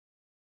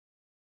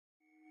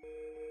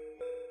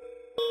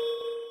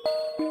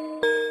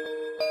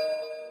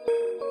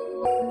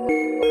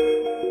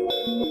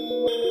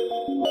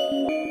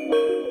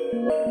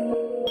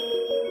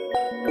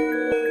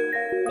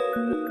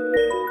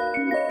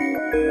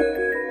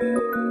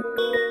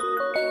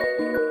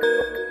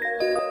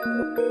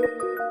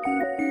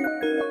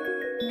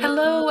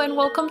and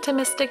welcome to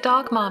Mystic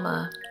Dog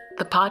Mama,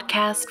 the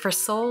podcast for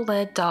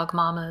soul-led dog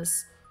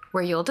mamas,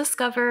 where you'll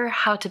discover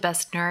how to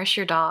best nourish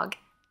your dog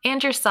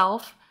and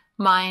yourself,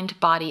 mind,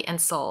 body, and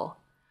soul.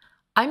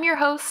 I'm your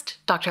host,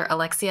 Dr.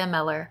 Alexia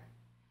Meller.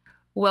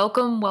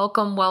 Welcome,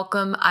 welcome,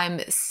 welcome.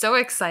 I'm so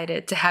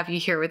excited to have you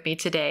here with me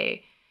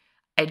today.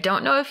 I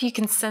don't know if you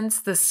can sense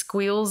the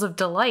squeals of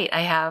delight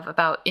I have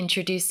about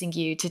introducing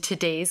you to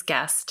today's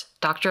guest,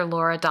 Dr.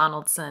 Laura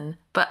Donaldson,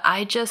 but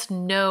I just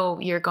know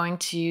you're going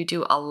to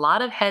do a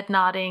lot of head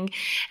nodding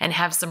and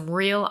have some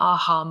real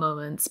aha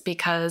moments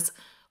because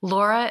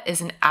Laura is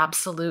an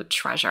absolute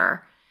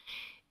treasure.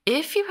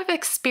 If you have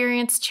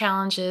experienced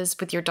challenges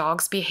with your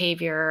dog's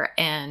behavior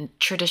and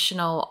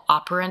traditional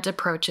operant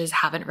approaches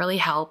haven't really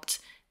helped,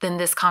 then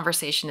this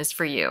conversation is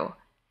for you.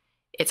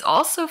 It's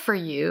also for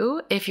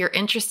you if you're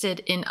interested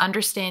in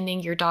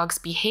understanding your dog's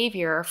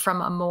behavior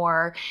from a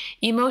more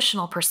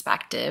emotional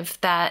perspective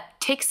that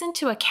takes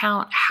into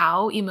account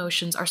how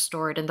emotions are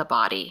stored in the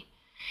body.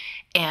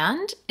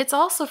 And it's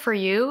also for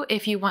you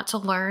if you want to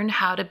learn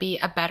how to be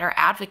a better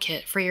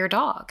advocate for your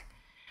dog.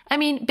 I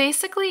mean,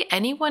 basically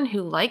anyone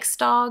who likes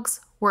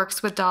dogs,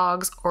 works with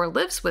dogs, or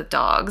lives with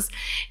dogs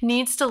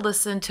needs to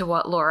listen to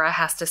what Laura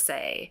has to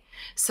say.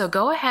 So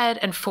go ahead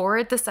and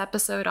forward this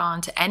episode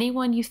on to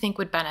anyone you think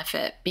would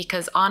benefit,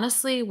 because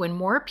honestly, when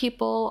more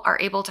people are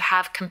able to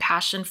have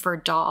compassion for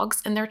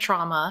dogs and their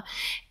trauma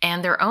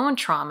and their own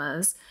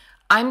traumas,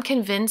 I'm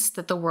convinced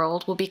that the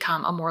world will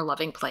become a more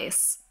loving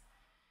place.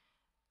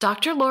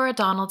 Dr. Laura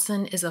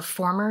Donaldson is a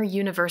former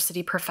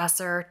university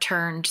professor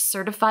turned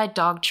certified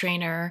dog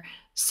trainer,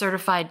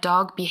 certified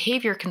dog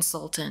behavior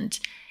consultant,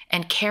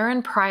 and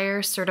Karen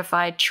Pryor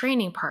certified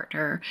training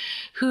partner,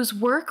 whose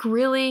work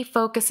really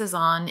focuses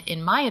on,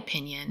 in my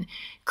opinion,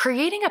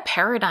 creating a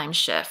paradigm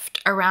shift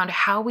around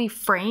how we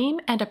frame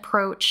and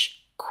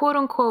approach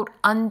quote-unquote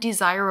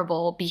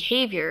undesirable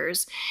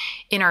behaviors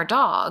in our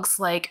dogs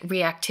like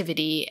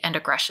reactivity and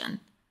aggression.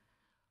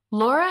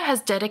 Laura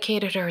has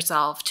dedicated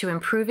herself to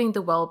improving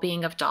the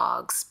well-being of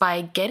dogs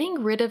by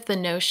getting rid of the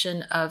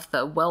notion of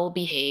the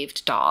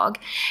well-behaved dog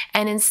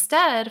and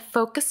instead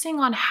focusing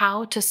on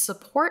how to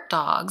support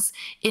dogs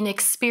in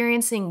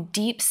experiencing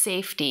deep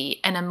safety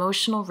and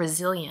emotional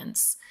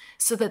resilience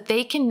so that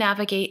they can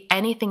navigate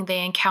anything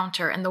they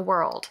encounter in the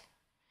world.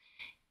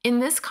 In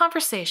this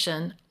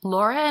conversation,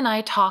 Laura and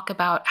I talk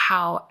about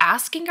how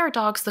asking our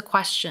dogs the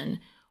question,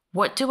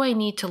 "What do I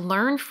need to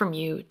learn from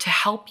you to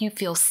help you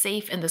feel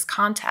safe in this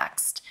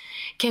context?"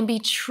 can be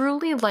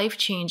truly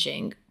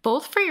life-changing,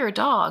 both for your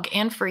dog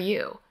and for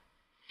you.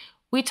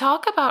 We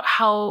talk about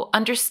how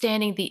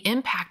understanding the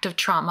impact of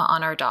trauma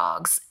on our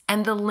dogs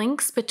and the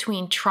links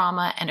between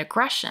trauma and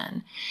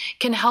aggression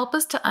can help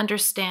us to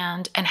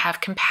understand and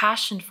have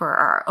compassion for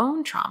our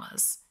own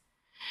traumas.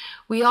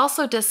 We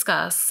also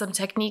discuss some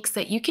techniques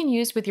that you can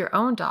use with your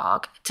own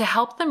dog to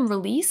help them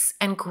release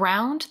and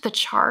ground the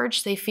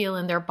charge they feel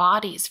in their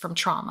bodies from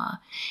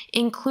trauma,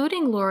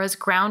 including Laura's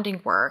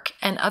grounding work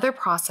and other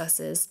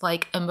processes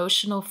like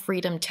emotional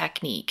freedom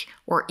technique,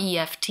 or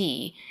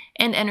EFT,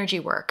 and energy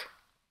work.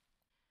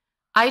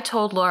 I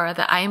told Laura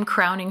that I am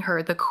crowning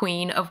her the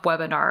queen of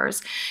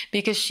webinars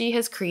because she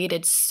has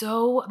created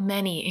so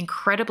many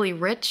incredibly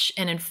rich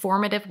and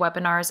informative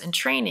webinars and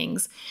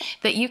trainings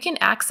that you can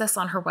access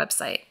on her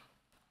website.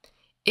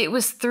 It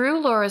was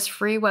through Laura's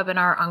free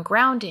webinar on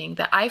grounding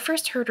that I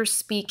first heard her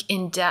speak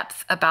in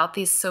depth about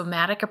these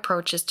somatic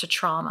approaches to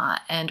trauma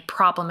and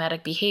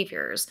problematic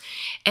behaviors,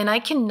 and I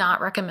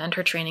cannot recommend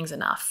her trainings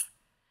enough.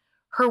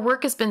 Her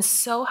work has been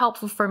so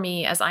helpful for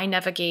me as I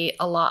navigate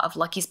a lot of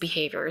Lucky's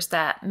behaviors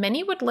that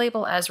many would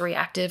label as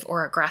reactive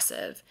or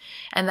aggressive,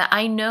 and that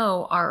I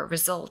know are a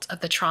result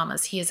of the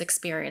traumas he has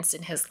experienced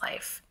in his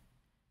life.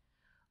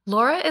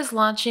 Laura is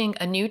launching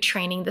a new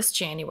training this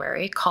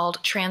January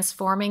called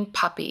Transforming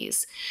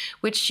Puppies,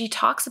 which she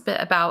talks a bit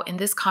about in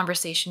this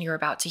conversation you're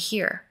about to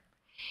hear.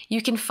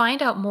 You can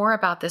find out more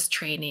about this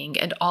training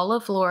and all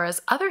of Laura's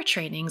other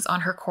trainings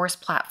on her course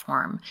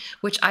platform,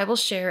 which I will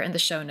share in the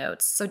show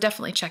notes, so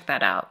definitely check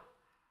that out.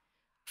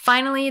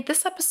 Finally,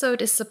 this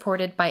episode is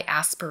supported by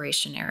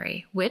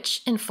Aspirationary,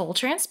 which, in full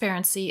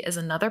transparency, is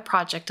another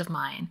project of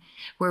mine,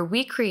 where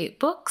we create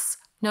books,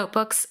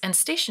 notebooks, and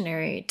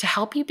stationery to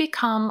help you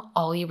become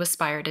all you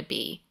aspire to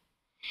be.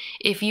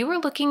 If you are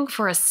looking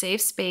for a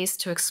safe space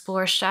to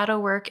explore shadow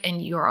work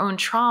and your own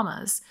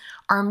traumas,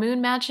 our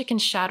Moon Magic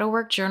and Shadow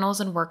Work journals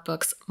and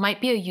workbooks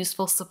might be a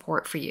useful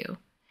support for you.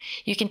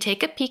 You can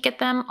take a peek at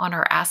them on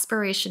our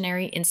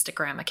Aspirationary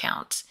Instagram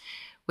account,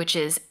 which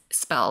is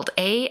spelled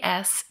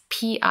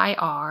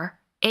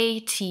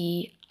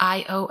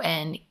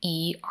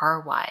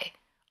ASPIRATIONERY.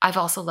 I've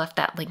also left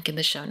that link in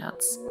the show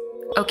notes.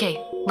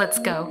 Okay, let's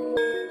go.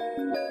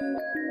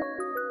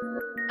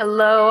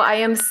 Hello, I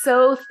am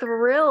so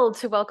thrilled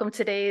to welcome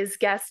today's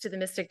guest to the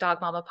Mystic Dog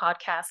Mama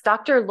podcast,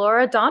 Dr.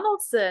 Laura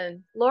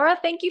Donaldson. Laura,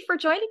 thank you for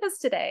joining us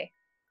today.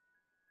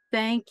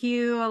 Thank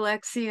you,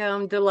 Alexia.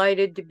 I'm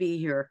delighted to be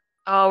here.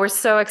 Oh, we're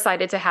so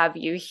excited to have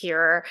you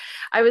here.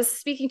 I was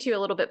speaking to you a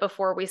little bit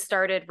before we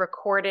started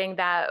recording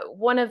that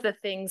one of the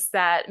things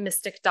that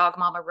Mystic Dog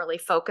Mama really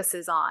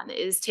focuses on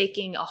is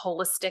taking a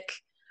holistic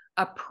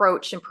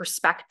approach and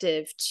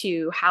perspective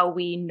to how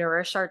we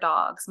nourish our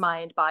dogs,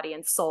 mind, body,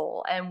 and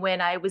soul. And when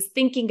I was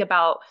thinking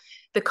about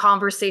the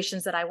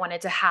conversations that I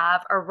wanted to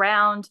have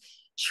around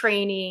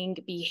training,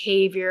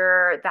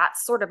 behavior, that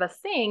sort of a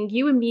thing,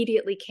 you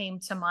immediately came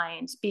to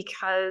mind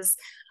because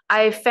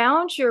I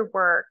found your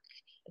work,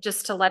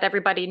 just to let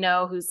everybody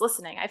know who's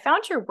listening, I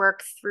found your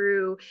work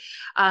through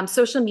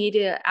social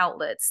media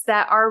outlets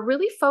that are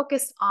really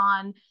focused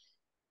on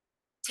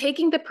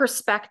taking the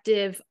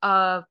perspective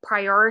of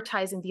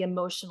prioritizing the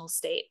emotional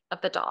state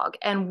of the dog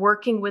and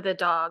working with a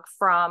dog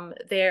from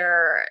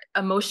their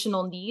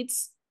emotional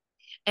needs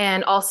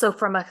and also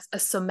from a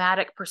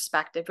somatic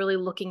perspective, really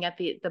looking at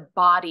the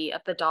body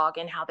of the dog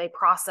and how they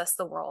process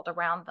the world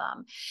around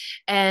them.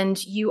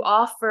 And you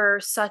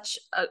offer such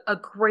a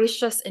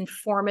gracious,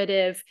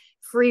 informative,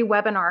 free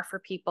webinar for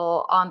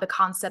people on the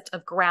concept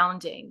of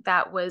grounding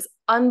that was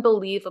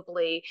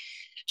unbelievably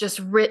just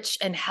rich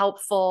and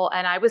helpful.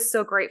 And I was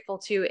so grateful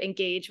to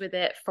engage with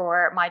it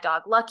for my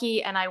dog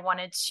Lucky. And I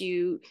wanted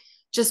to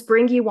just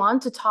bring you on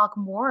to talk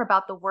more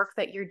about the work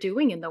that you're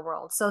doing in the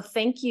world. So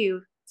thank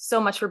you so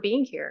much for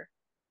being here.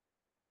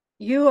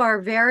 You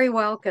are very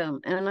welcome.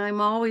 And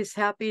I'm always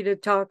happy to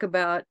talk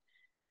about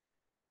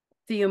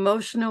the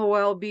emotional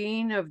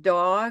well-being of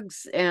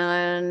dogs.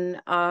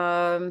 And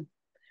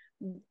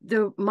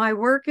my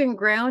work in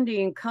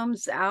grounding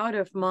comes out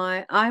of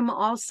I'm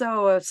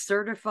also a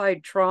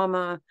certified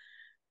trauma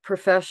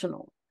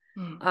professional.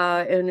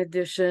 In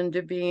addition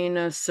to being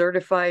a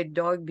certified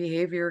dog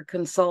behavior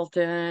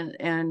consultant.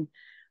 And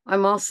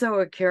I'm also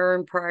a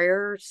Karen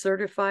Pryor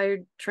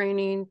certified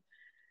training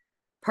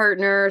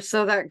partner.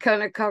 So that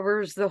kind of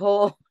covers the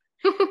whole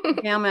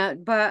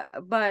gamut.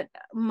 But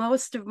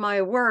most of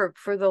my work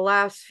for the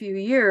last few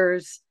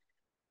years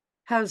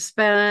has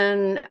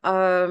been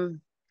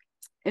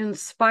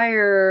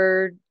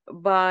inspired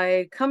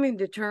by coming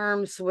to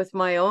terms with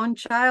my own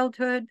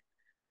childhood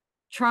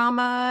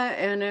trauma.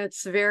 And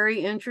it's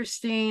very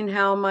interesting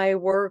how my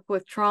work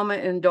with trauma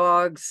in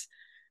dogs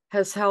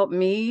has helped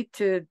me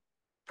to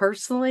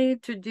personally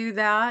to do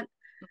that.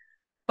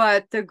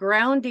 But the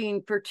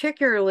grounding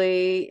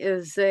particularly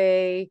is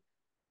very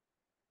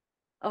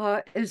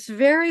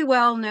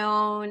well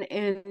known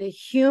in the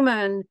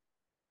human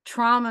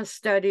trauma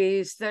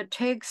studies that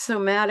take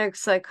somatic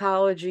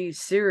psychology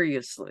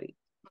seriously,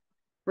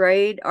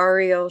 right?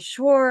 Ariel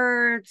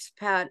Schwartz,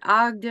 Pat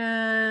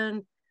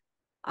Ogden,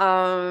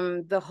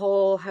 the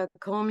whole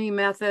Hakomi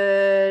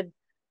method,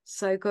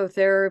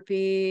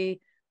 psychotherapy,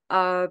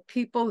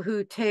 people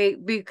who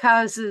take,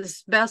 because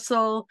as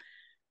Bessel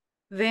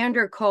van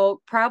der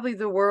Kolk, probably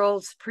the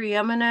world's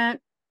preeminent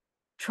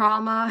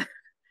trauma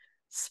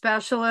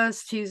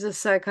specialist. He's a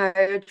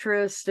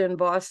psychiatrist in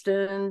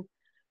Boston,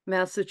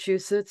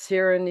 Massachusetts,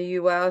 here in the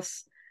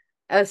US.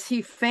 As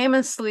he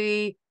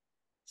famously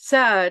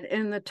said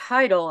in the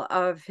title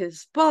of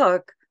his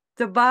book,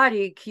 the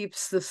body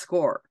keeps the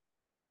score,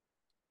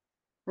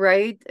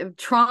 right?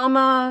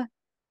 Trauma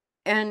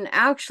and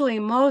actually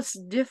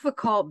most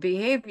difficult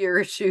behavior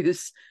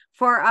issues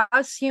for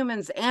us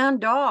humans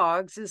and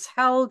dogs is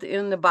held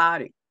in the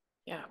body.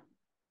 Yeah.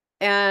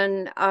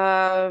 And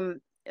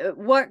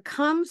what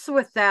comes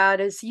with that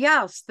is,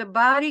 yes, the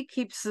body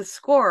keeps the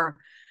score,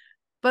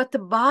 but the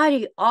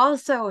body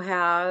also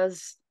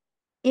has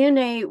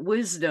innate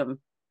wisdom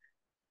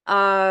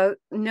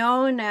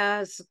known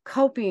as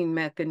coping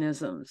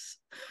mechanisms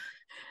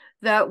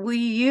that we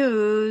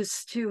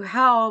use to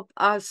help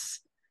us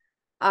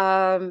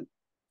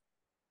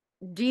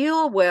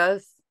deal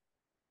with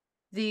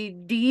the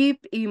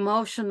deep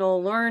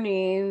emotional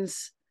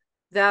learnings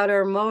that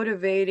are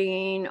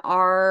motivating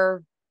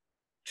our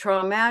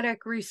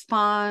traumatic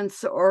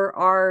response or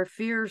our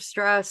fear,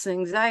 stress,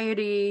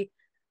 anxiety,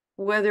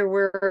 whether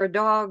we're a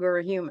dog or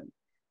a human.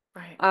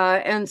 Right.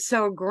 And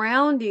so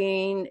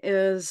grounding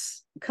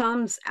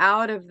comes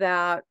out of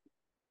that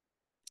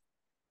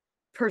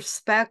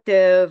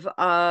perspective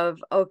of,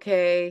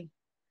 okay,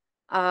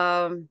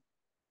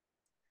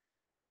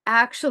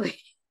 actually,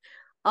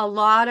 a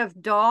lot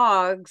of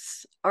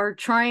dogs are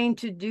trying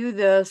to do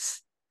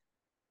this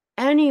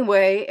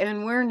anyway,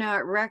 and we're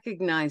not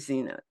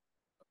recognizing it.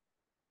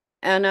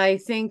 And I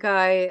think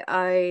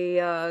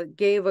I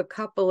gave a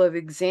couple of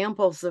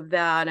examples of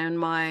that in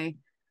my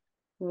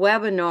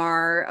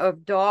webinar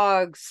of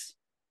dogs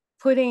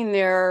putting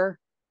their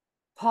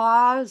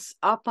paws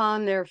up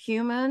on their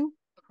human.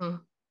 Mm-hmm.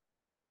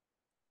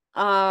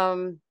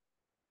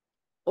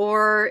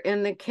 Or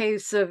in the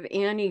case of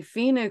Annie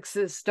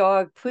Phoenix's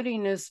dog,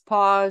 putting his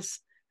paws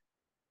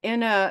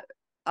in a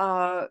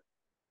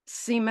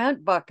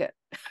cement bucket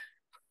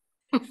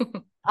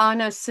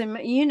on a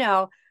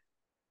cement,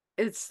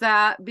 it's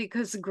that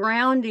because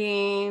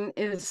grounding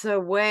is a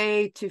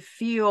way to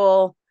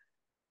feel,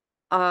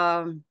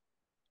 to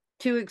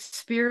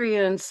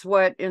experience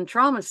what in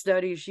trauma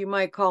studies you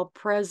might call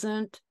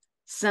present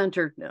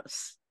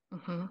centeredness.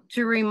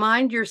 to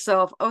remind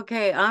yourself,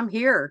 okay, I'm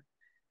here.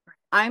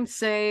 I'm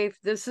safe.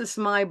 This is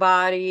my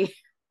body.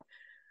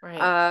 Right.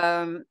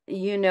 I'm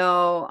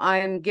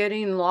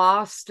getting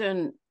lost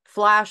in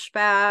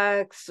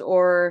flashbacks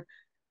or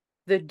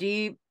the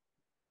deep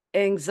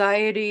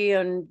anxiety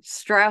and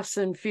stress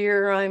and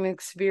fear I'm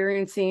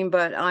experiencing,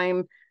 but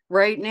I'm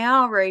right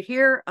now, right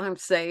here, I'm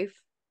safe.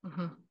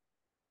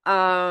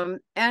 And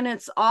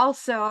it's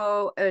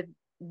also a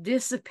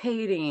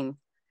dissipating.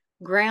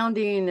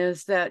 Grounding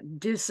is that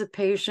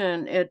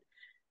dissipation. It,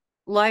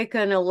 like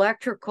an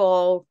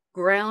electrical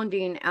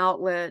grounding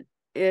outlet,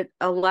 it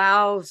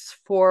allows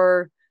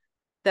for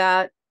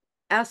that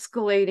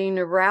escalating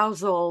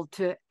arousal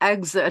to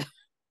exit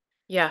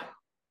Yeah.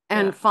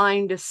 and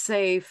find a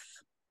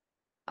safe,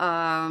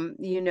 um,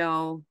 you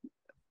know,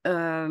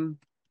 um,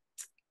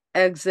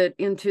 exit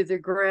into the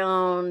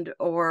ground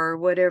or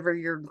whatever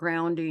your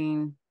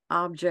grounding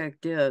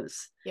object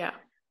is. Yeah.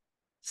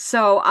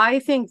 So I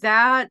think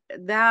that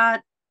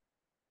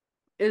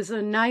is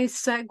a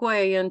nice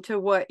segue into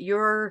what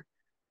your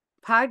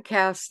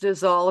podcast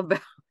is all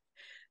about.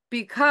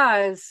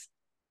 Because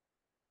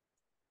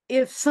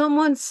if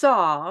someone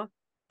saw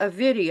a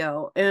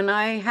video, and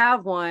I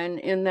have one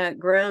in that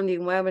grounding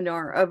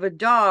webinar of a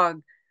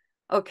dog,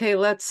 okay,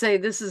 let's say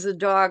this is a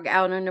dog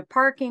out in a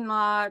parking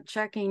lot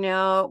checking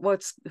out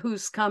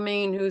who's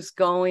coming, who's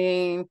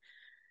going.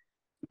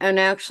 And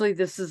actually,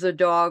 this is a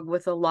dog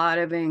with a lot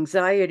of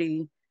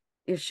anxiety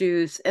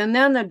issues. And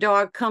then the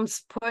dog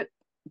comes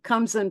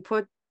and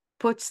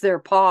puts their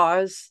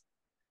paws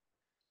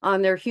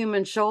on their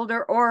human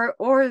shoulder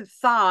or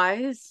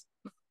thighs,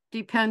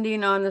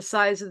 depending on the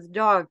size of the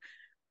dog.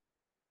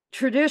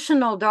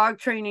 Traditional dog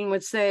training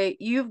would say,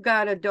 you've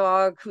got a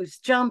dog who's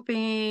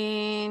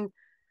jumping,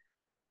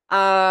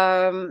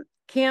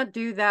 can't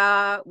do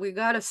that. We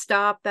got to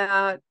stop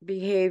that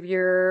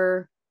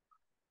behavior.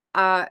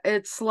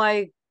 It's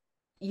like,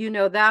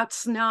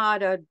 that's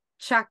not a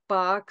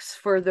checkbox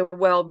for the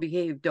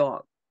well-behaved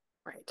dog.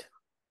 Right.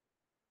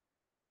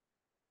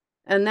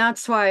 And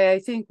that's why I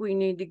think we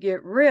need to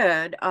get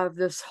rid of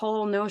this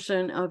whole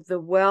notion of the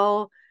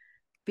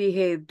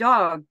well-behaved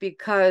dog,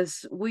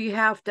 because we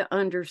have to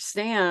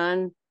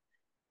understand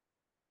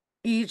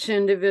each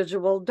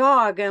individual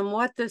dog and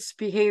what this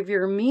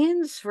behavior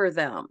means for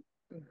them.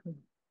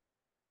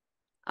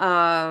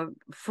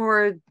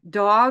 For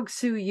dogs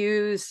who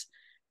use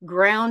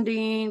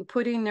grounding,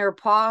 putting their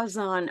paws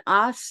on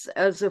us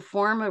as a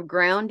form of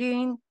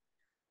grounding,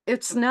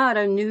 it's not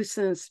a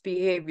nuisance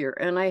behavior.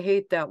 And I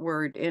hate that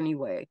word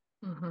anyway.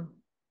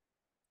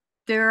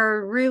 There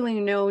are really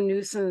no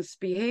nuisance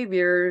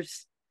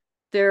behaviors.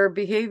 There are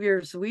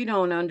behaviors we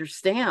don't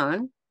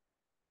understand.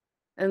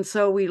 And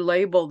so we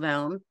label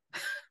them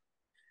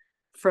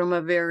from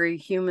a very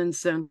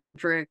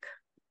human-centric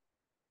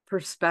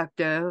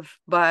perspective.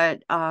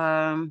 But,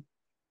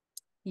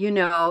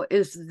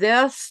 is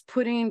this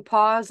putting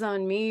paws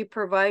on me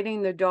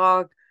providing the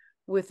dog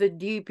with a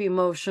deep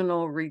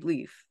emotional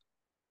relief?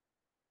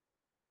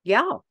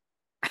 Yeah.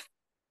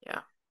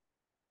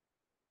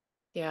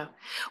 Yeah.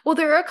 Well,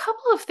 there are a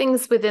couple of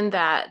things within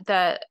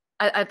that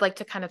I'd like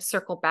to kind of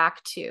circle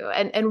back to.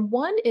 And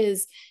one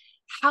is,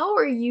 how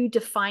are you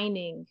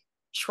defining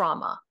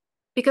trauma?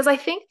 Because I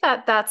think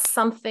that that's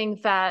something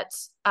that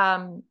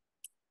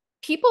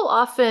people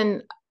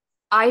often,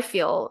 I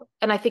feel,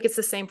 and I think it's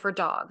the same for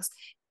dogs,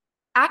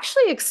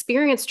 actually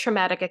experience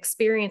traumatic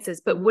experiences,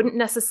 but wouldn't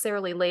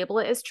necessarily label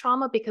it as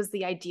trauma, because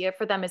the idea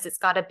for them is it's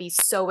got to be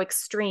so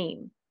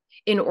extreme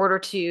in order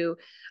to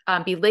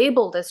be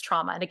labeled as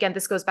trauma. And again,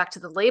 this goes back to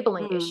the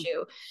labeling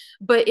issue.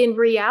 But in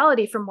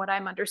reality, from what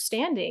I'm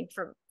understanding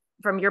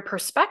from your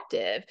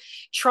perspective,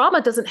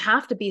 trauma doesn't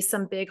have to be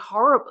some big,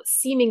 horrible,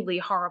 seemingly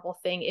horrible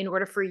thing in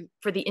order for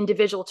the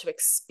individual to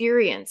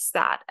experience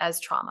that as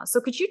trauma. So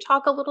could you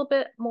talk a little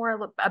bit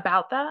more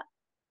about that?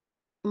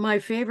 My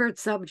favorite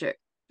subject.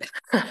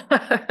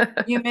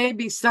 You may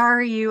be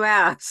sorry you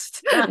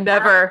asked.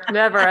 Never.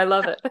 I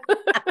love it.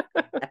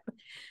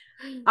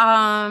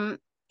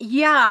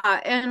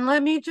 Yeah, and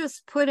let me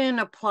just put in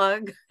a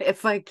plug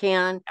if I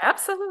can.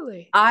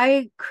 Absolutely.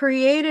 I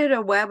created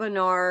a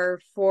webinar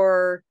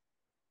for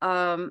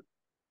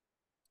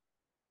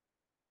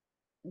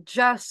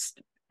just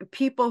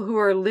people who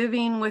are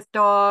living with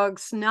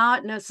dogs,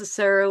 not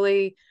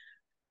necessarily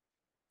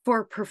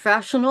for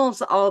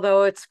professionals,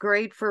 although it's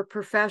great for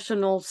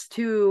professionals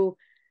too.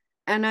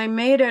 And I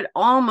made it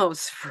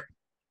almost free.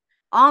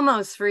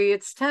 Almost free.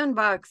 It's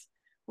 $10,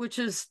 which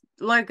is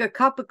like a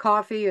cup of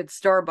coffee at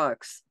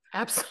Starbucks.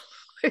 Absolutely.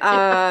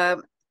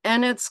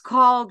 And it's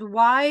called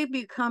Why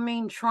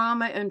Becoming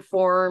Trauma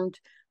Informed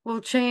Will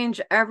Change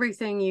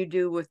Everything You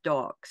Do with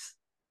Dogs.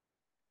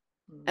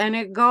 And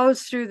it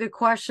goes through the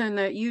question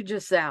that you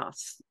just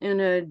asked in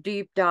a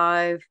deep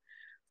dive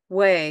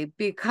way,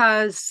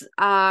 because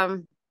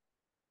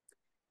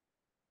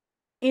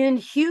in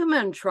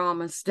human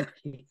trauma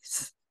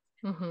studies,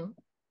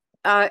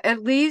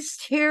 at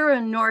least here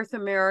in North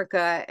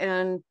America,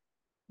 and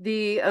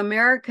the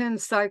American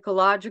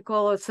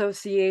Psychological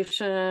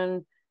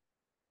Association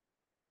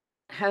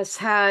has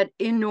had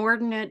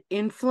inordinate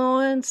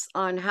influence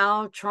on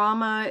how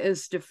trauma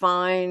is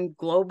defined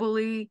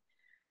globally.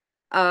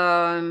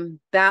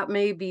 That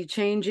may be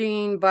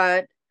changing,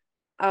 but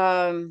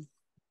the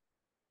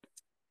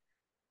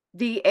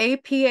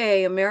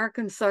APA,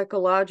 American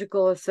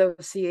Psychological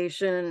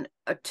Association,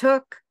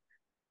 took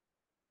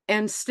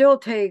and still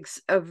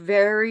takes a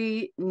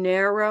very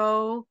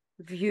narrow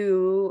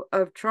view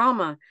of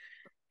trauma.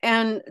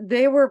 And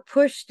they were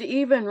pushed to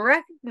even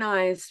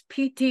recognize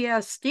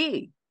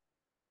PTSD.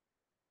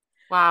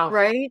 Wow.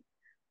 Right?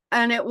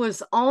 And it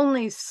was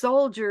only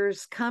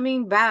soldiers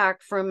coming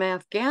back from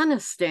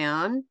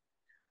Afghanistan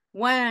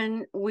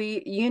when we,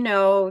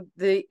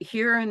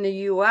 here in the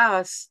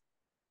US,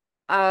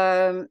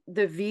 the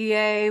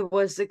VA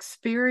was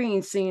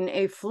experiencing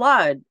a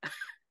flood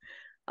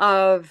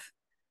of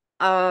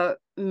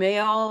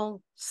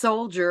male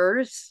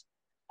soldiers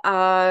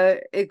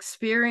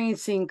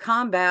experiencing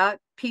combat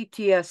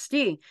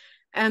PTSD.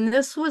 And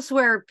this was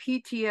where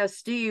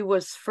PTSD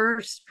was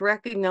first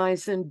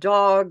recognized in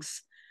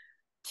dogs,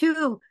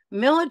 2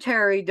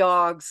 military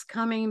dogs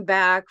coming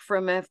back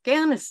from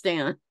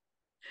Afghanistan.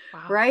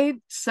 Wow. Right?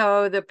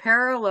 So the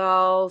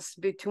parallels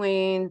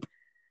between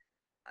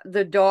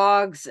the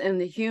dogs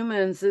and the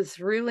humans is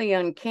really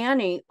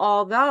uncanny,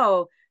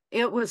 although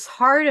it was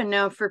hard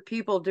enough for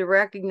people to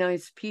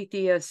recognize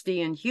PTSD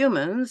in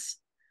humans,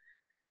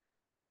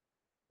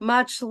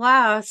 much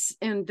less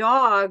in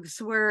dogs,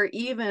 where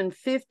even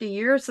 50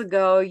 years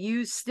ago,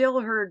 you still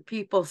heard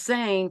people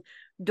saying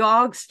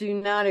dogs do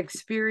not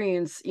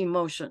experience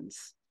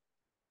emotions.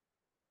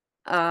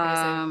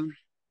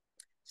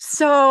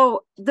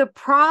 So the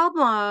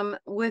problem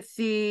with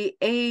the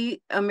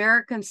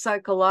American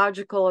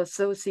Psychological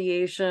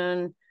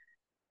Association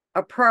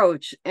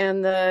approach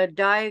and the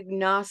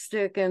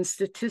Diagnostic and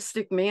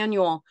Statistic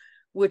Manual,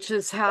 which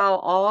is how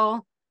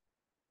all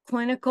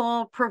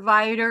clinical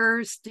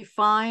providers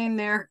define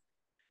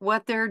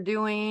what they're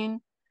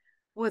doing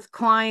with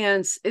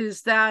clients,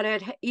 is that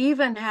it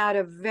even had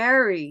a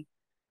very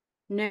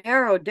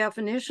narrow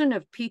definition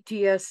of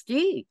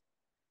PTSD.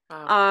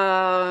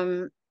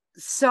 Wow.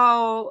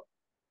 So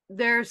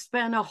there's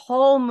been a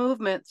whole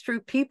movement through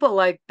people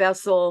like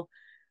Bessel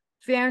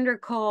van der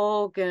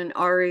Kolk and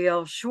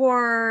Ariel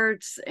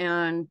Schwartz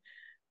and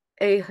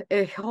a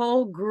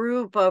whole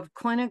group of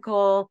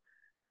clinical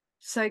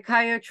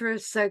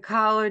psychiatrists,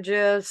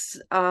 psychologists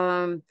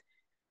who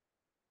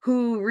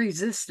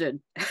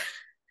resisted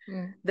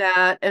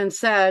that and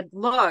said,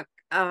 look,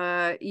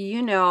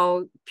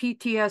 PTSD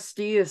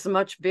is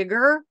much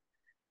bigger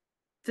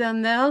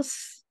than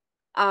this.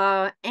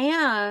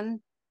 And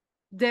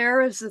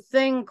there is a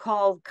thing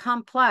called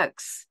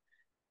complex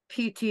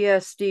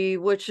PTSD,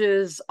 which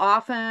is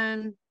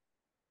often,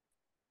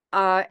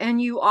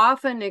 and you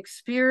often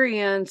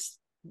experience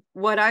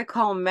what I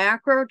call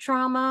macro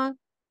trauma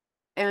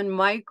and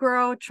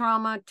micro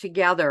trauma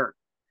together.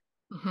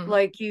 Mm-hmm.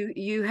 Like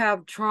you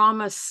have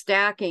trauma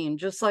stacking,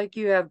 just like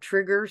you have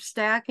trigger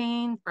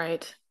stacking.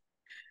 Right.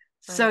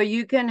 So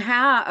you can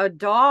have a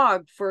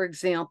dog, for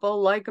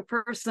example, like a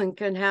person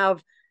can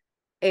have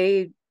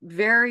a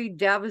very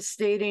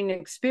devastating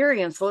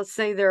experience. Let's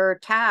say they're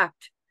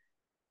attacked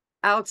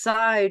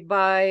outside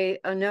by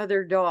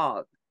another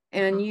dog,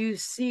 and you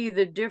see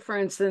the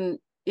difference, and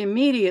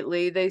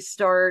immediately they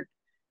start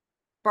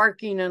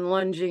barking and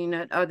lunging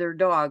at other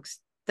dogs.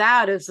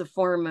 That is a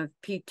form of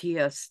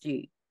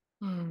PTSD.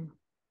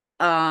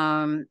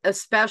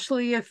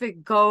 Especially if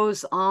it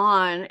goes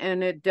on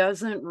and it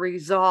doesn't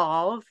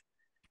resolve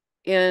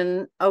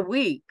in a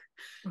week,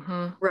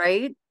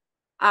 right?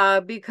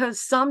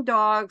 Because some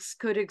dogs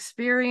could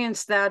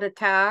experience that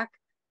attack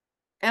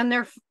and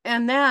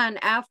then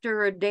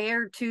after a day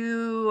or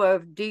two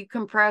of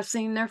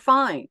decompressing, they're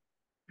fine.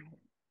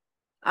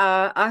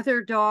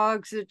 Other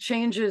dogs, it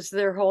changes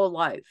their whole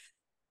life.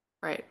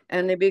 Right.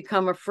 And they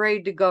become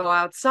afraid to go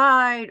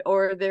outside,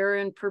 or they're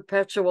in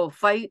perpetual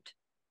fight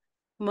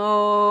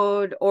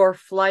mode or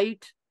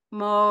flight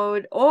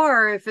mode,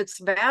 or if it's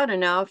bad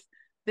enough,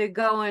 they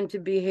go into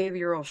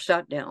behavioral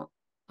shutdown.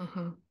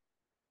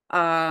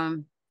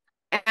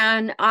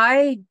 And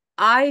I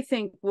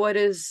think what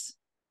is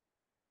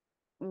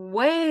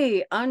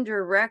way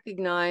under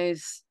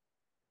recognized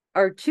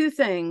are 2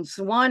 things.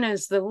 One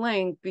is the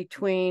link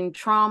between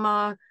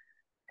trauma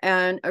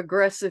and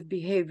aggressive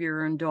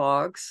behavior in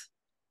dogs,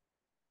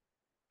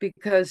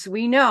 because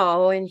we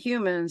know in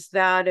humans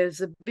that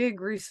is a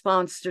big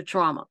response to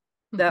trauma,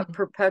 that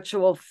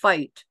perpetual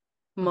fight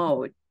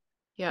mode.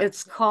 Yeah.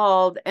 It's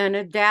called an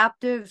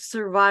adaptive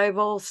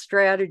survival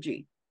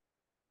strategy.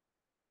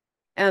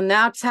 And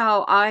that's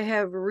how I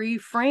have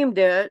reframed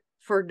it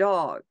for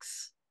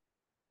dogs,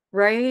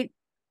 right?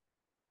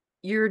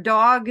 Your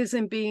dog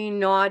isn't being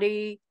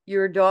naughty.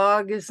 Your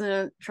dog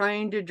isn't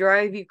trying to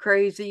drive you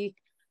crazy.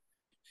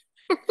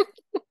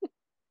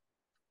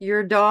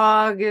 Your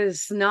dog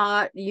is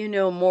not,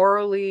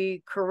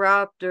 morally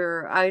corrupt,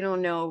 or I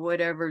don't know,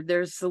 whatever.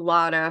 There's a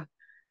lot of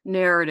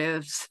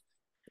narratives.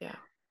 Yeah.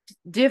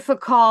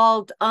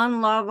 Difficult,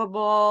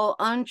 unlovable,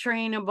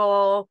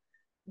 untrainable.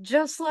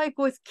 just like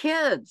with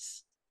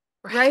kids,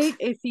 Right. right?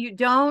 If you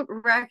don't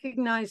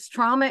recognize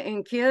trauma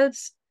in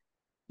kids,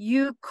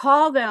 you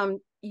call them,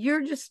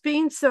 you're just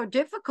being so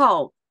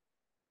difficult.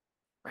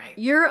 Right.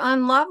 You're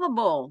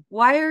unlovable.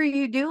 Why are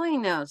you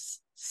doing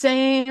this?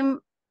 Same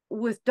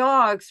with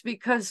dogs,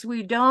 because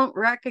we don't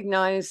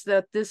recognize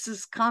that this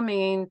is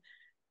coming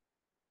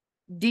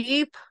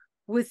deep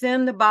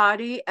within the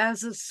body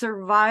as a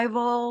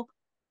survival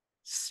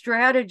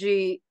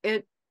strategy.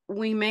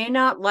 We may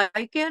not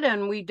like it,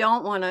 and we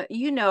don't want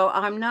to,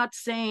 I'm not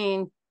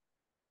saying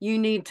you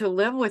need to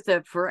live with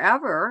it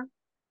forever,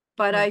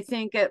 but Mhm. I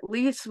think at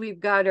least we've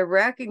got to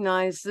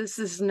recognize this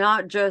is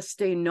not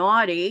just a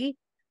naughty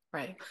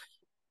Right.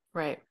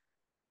 Right.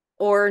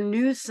 or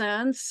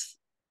nuisance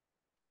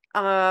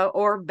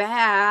or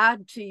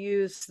bad, to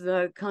use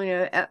the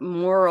kind of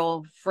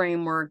moral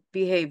framework,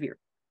 behavior.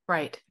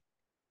 Right.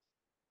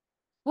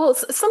 Well,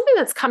 something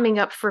that's coming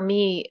up for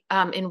me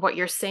in what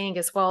you're saying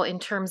as well, in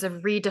terms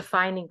of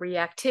redefining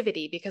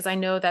reactivity, because I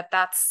know that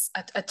that's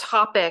a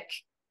topic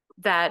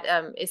that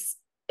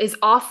is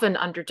often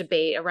under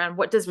debate around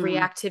what does Mm-hmm.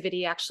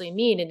 reactivity actually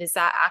mean, and is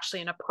that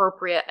actually an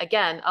appropriate,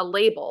 again, a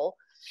label?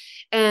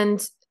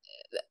 And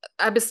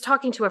I was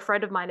talking to a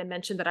friend of mine and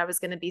mentioned that I was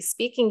going to be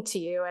speaking to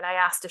you, and I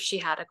asked if she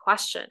had a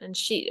question. And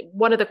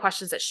one of the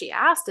questions that she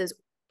asked is,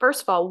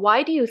 first of all,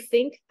 why do you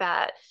think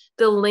that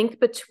the link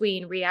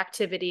between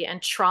reactivity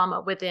and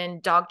trauma within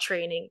dog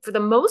training, for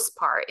the most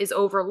part, is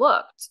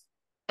overlooked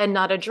and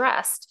not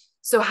addressed?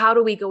 So how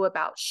do we go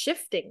about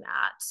shifting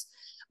that?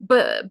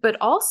 But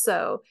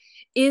also,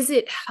 is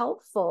it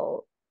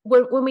helpful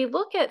when we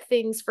look at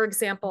things, for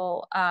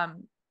example,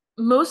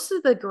 most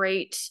of the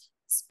great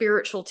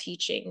spiritual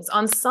teachings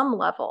on some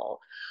level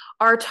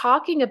are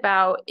talking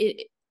about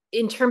it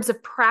in terms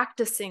of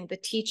practicing the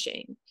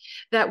teaching,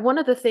 that one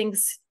of the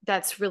things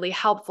that's really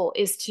helpful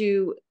is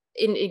to,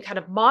 in kind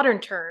of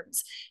modern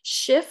terms,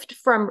 shift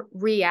from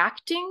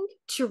reacting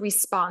to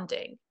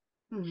responding,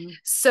 Mm-hmm.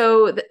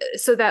 so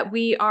that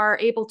we are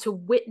able to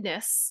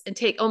witness and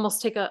take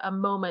a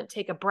moment,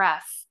 take a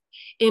breath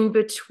in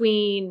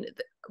between,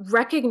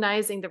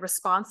 recognizing the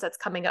response that's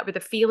coming up, or the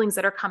feelings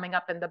that are coming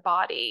up in the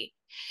body,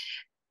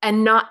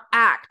 and not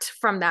act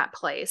from that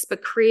place,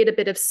 but create a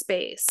bit of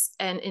space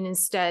and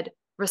instead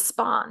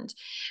respond.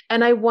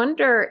 And I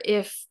wonder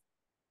if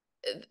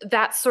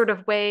that sort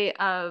of way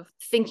of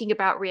thinking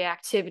about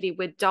reactivity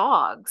with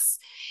dogs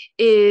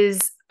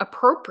is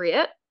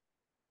appropriate,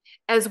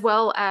 as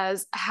well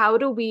as how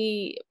do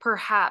we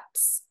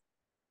perhaps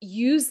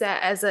use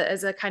that as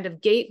a kind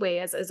of gateway,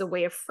 as a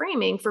way of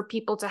framing for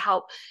people to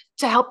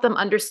help them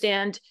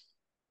understand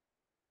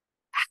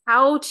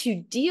how to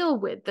deal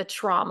with the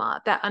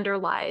trauma that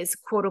underlies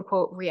quote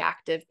unquote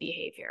reactive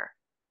behavior.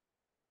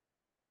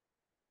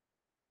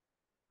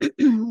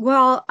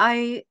 Well,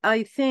 I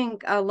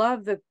think I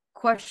love the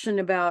question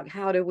about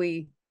how do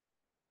we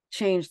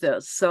change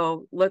this.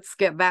 So let's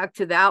get back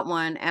to that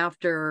one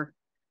after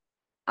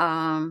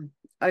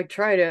I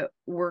try to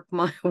work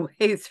my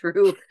way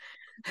through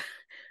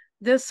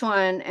this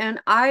one. And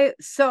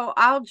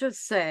I'll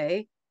just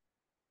say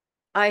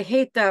I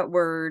hate that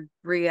word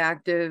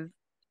reactive.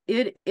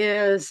 It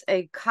is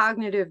a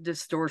cognitive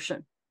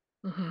distortion.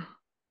 Mm-hmm.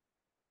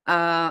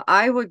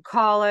 I would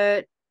call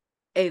it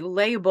a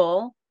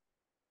label,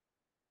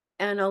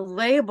 and a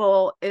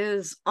label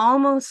is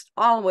almost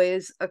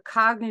always a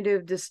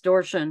cognitive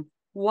distortion.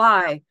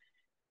 Why?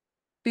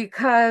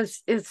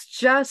 Because it's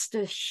just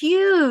a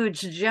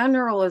huge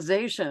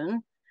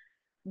generalization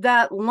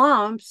that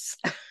lumps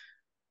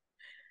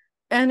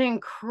an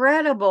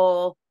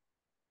incredible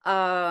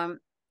um,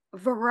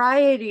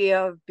 variety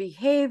of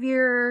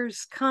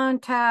behaviors,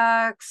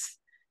 contacts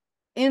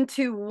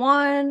into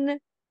one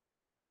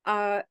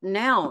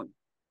noun.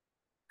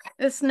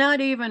 It's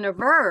not even a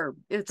verb.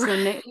 It's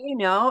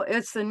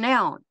it's a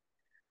noun.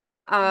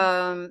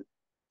 Um,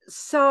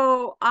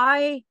 so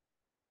I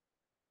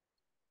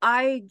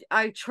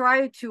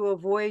try to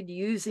avoid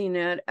using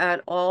it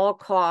at all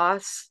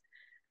costs,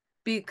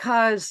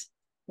 because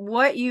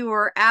what you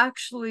are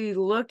actually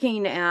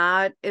looking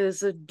at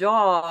is a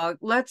dog.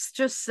 Let's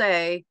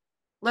take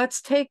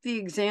the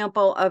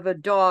example of a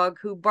dog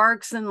who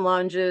barks and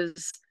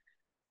lunges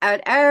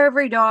at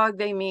every dog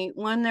they meet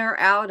when they're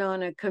out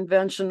on a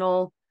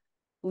conventional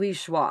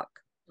leash walk,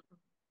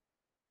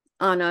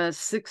 on a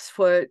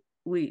 6-foot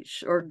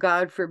leash, or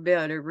God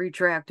forbid, a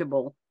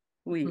retractable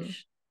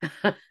leash.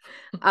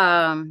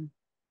 um,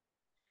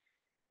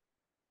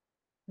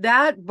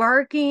 that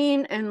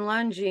barking and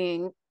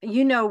lunging,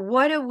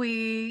 what do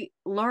we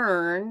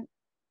learn?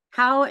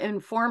 How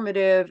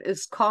informative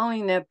is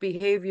calling that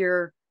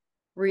behavior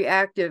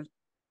reactive?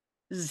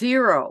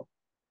 Zero.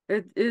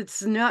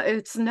 It's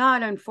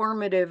not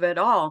informative at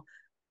all.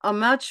 A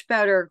much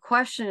better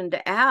question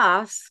to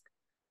ask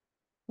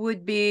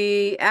would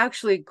be,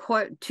 actually,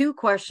 two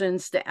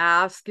questions to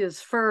ask is,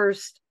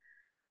 first,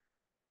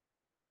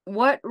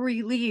 what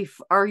relief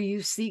are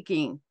you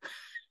seeking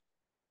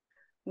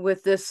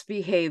with this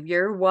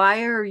behavior?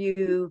 Why are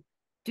you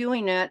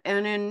doing it?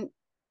 And in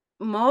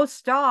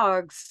most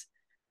dogs,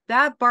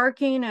 that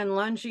barking and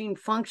lunging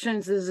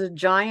functions as a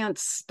giant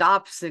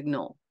stop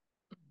signal.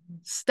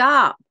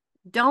 Stop.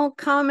 Don't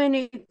come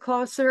any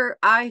closer.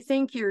 I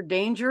think you're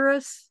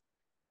dangerous.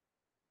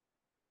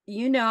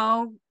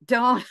 Don't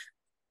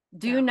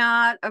do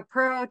not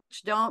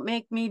approach. Don't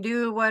make me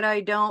do what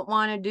I don't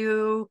want to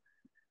do.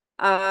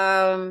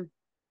 And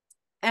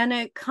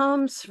it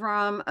comes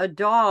from a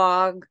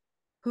dog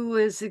who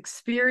is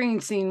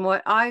experiencing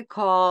what I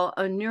call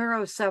a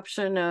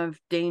neuroception of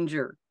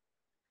danger.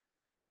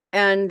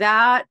 And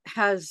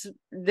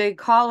they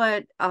call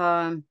it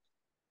amygdala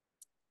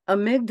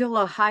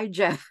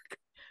hijack,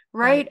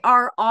 right?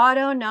 Our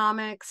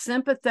autonomic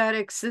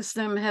sympathetic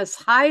system has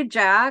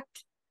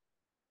hijacked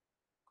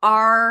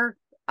our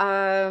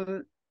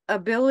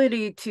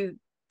ability to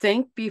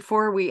think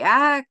before we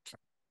act,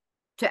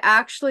 to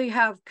actually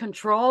have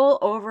control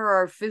over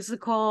our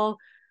physical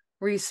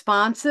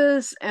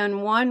responses.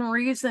 And one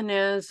reason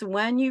is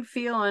when you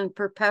feel in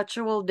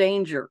perpetual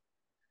danger,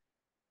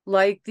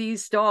 like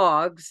these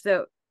dogs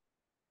that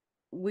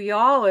we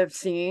all have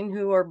seen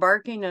who are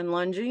barking and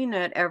lunging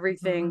at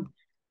everything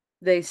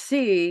they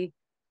see,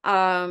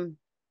 you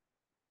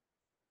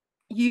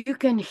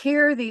can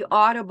hear the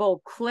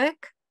audible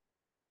click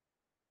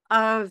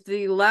of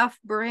the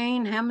left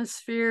brain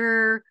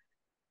hemisphere,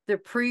 the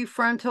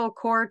prefrontal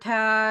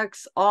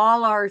cortex,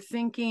 all our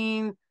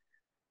thinking,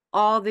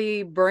 all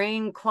the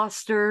brain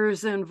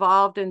clusters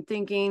involved in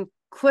thinking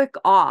click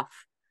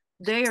off.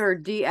 They are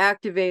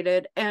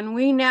deactivated, and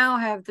we now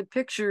have the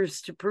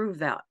pictures to prove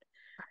that.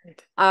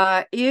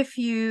 If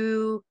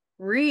you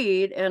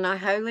read, and I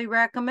highly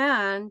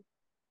recommend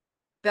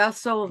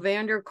Bessel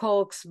van der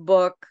Kolk's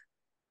book,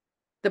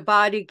 The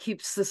Body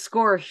Keeps the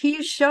Score,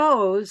 he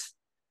shows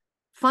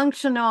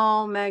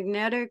functional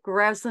magnetic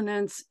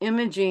resonance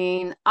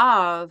imaging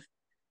of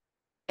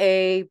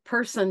a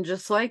person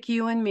just like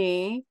you and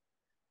me,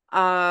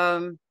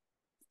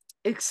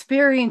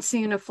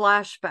 experiencing a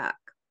flashback.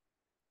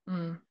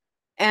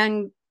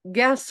 And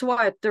guess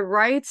what? The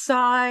right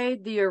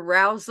side, the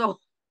arousal,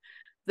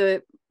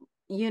 that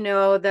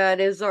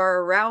is our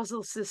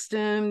arousal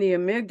system, the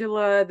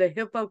amygdala, the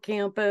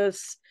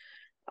hippocampus,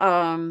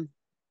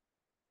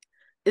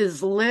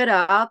 is lit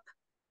up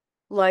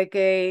like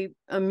a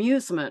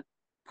amusement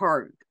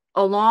park,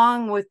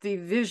 along with the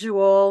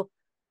visual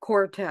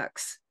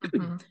cortex.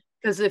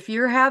 Because if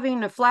you're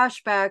having a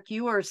flashback,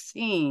 you are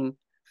seeing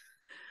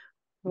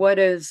what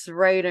is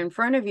right in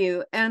front of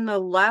you. And the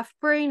left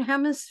brain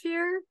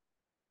hemisphere,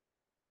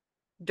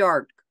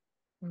 dark.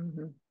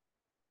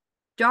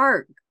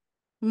 Dark.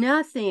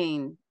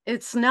 Nothing.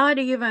 It's not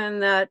even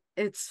that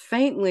it's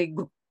faintly.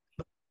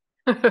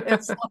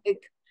 It's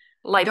like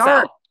lights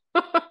dark.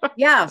 Out.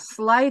 Yes,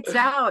 lights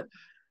out.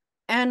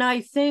 And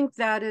I think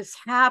that is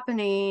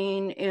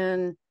happening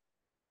in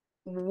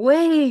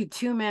way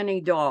too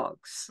many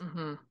dogs,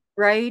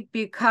 right?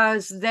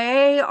 Because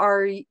they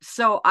are,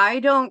 so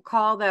I don't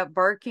call that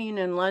barking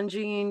and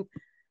lunging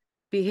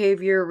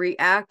behavior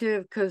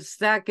reactive, because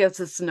that gets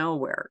us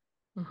nowhere.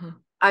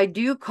 I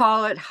do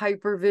call it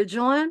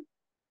hypervigilant.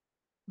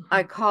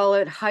 I call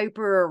it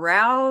hyper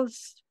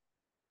aroused,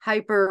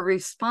 hyper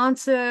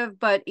responsive,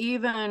 but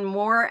even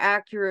more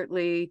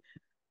accurately,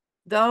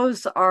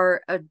 those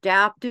are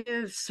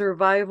adaptive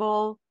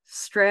survival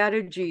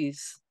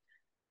strategies,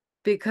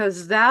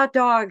 because that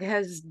dog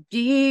has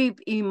deep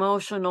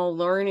emotional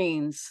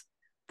learnings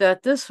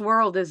that this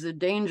world is a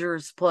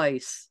dangerous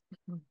place.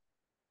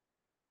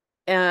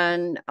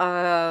 And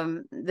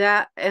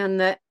that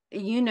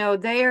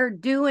they are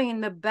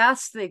doing the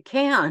best they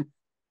can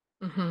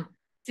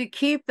to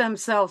keep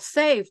themselves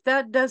safe.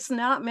 That does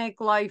not make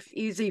life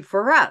easy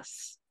for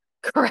us.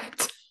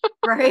 Correct.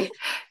 Right?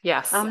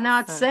 Yes. I'm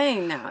not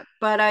saying that,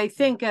 but I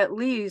think at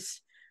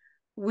least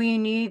we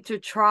need to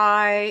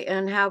try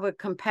and have a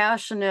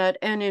compassionate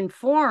and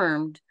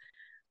informed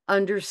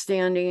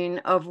understanding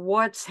of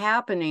what's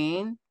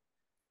happening.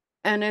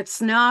 And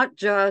it's not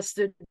just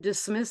a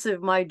dismissive,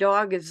 my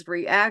dog is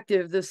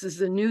reactive, this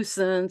is a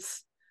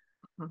nuisance.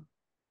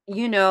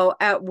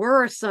 At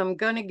worst, I'm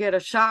going to get a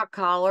shock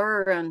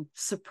collar and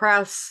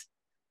suppress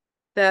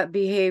that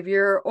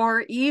behavior,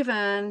 or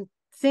even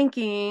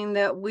thinking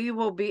that we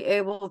will be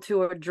able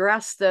to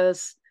address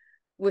this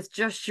with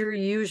just your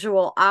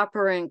usual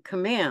operant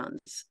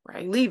commands.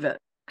 Leave it.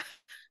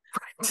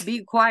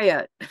 Be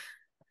quiet.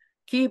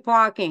 Keep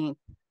walking.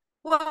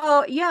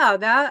 Well, yeah,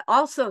 that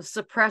also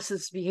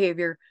suppresses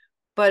behavior,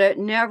 but it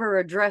never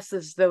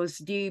addresses those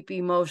deep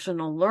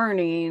emotional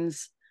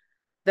learnings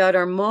that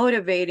are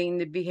motivating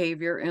the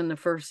behavior in the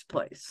first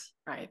place.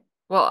 Right.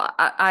 Well,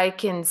 I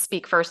can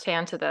speak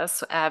firsthand to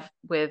this. I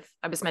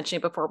was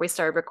mentioning before we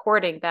started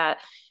recording that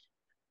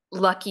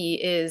Lucky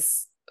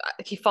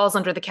he falls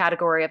under the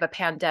category of a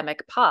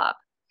pandemic pup.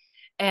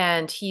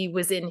 And he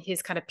was in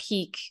his kind of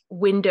peak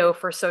window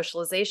for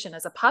socialization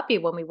as a puppy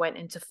when we went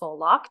into full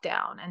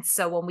lockdown. And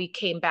so when we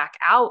came back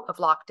out of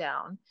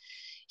lockdown,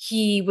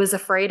 he was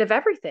afraid of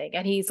everything.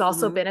 And he's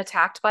also been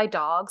attacked by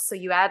dogs. So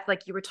you add,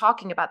 like you were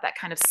talking about, that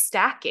kind of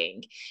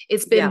stacking.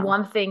 It's been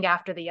one thing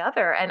after the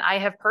other. And I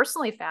have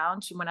personally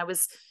found when I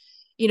was,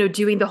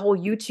 doing the whole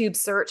YouTube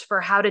search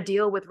for how to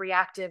deal with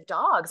reactive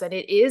dogs. And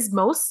it is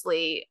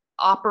mostly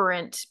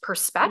operant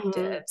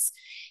perspectives.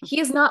 He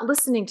is not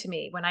listening to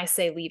me when I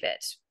say leave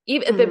it.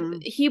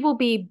 Even he will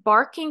be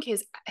barking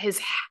his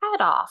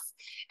head off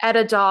at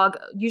a dog.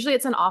 Usually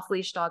it's an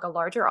off-leash dog, a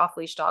larger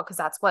off-leash dog, because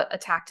that's what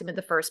attacked him in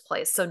the first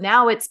place. So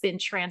now it's been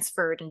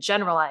transferred and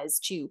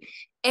generalized to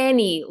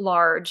any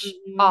large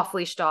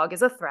off-leash dog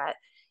is a threat.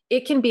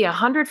 It can be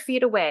 100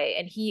 feet away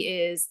and he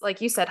is, like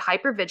you said,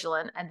 hyper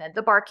vigilant, and then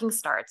the barking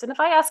starts. And if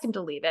I ask him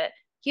to leave it,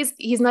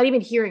 he's not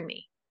even hearing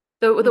me.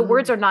 The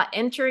words are not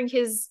entering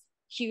his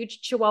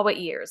huge Chihuahua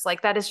ears.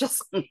 Like, that is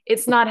just,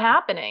 it's not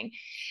happening.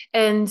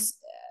 And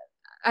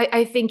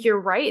I think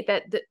you're right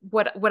that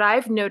what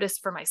I've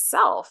noticed for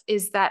myself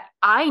is that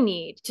I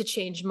need to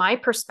change my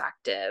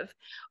perspective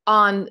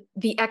on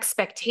the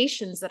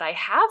expectations that I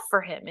have for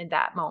him in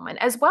that moment,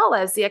 as well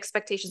as the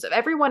expectations of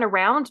everyone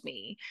around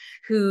me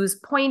who's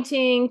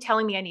pointing,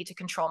 telling me I need to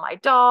control my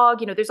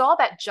dog. There's all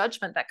that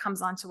judgment that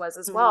comes onto us,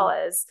 as well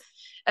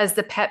as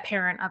the pet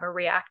parent of a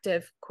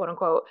reactive, quote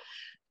unquote,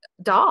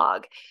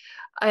 dog.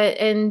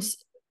 And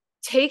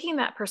taking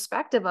that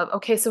perspective of,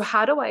 okay, so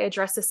how do I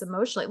address this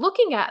emotionally?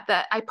 Looking at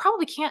that, I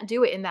probably can't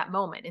do it in that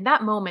moment. In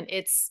that moment,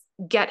 it's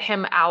get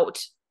him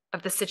out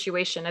of the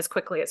situation as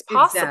quickly as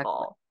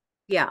possible.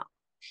 Exactly.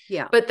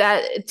 Yeah. But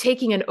that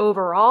taking an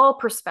overall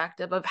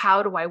perspective of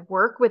how do I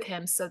work with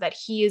him so that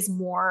he is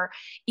more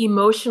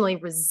emotionally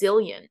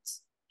resilient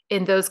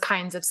in those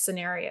kinds of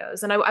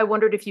scenarios. And I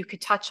wondered if you could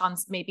touch on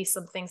maybe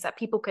some things that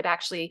people could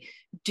actually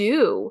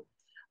do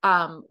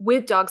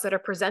with dogs that are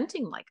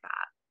presenting like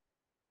that.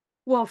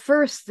 Well,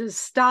 first is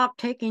stop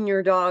taking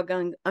your dog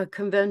on a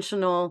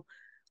conventional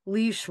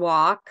leash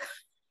walk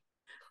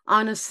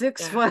on a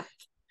 6-foot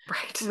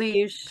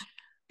leash,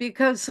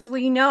 because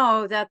we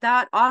know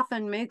that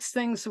often makes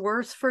things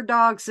worse for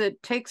dogs.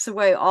 It takes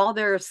away all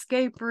their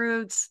escape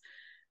routes.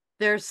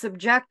 They're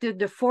subjected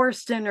to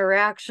forced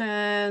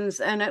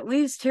interactions. And at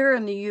least here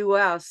in the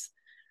US,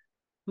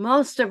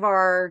 most of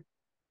our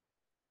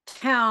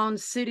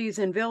towns, cities,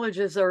 and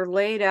villages are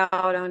laid out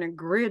on a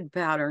grid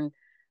pattern.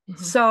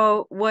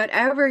 So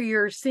whatever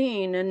you're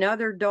seeing,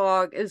 another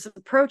dog is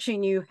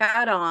approaching you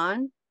head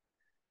on.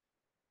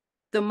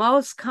 The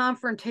most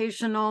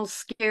confrontational,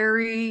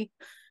 scary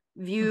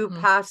view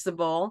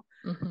possible.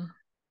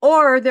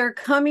 Or they're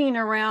coming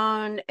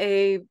around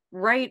a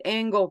right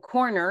angle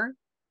corner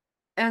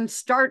and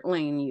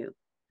startling you.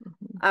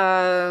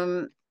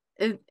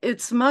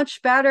 It's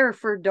much better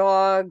for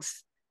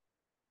dogs,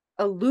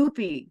 a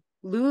loopy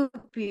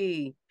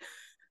walking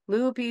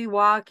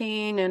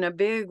in a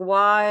big,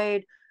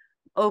 wide,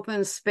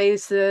 open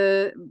space.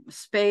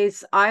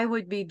 I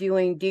would be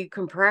doing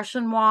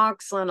decompression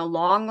walks on a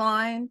long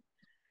line,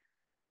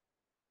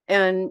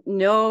 and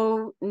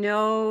no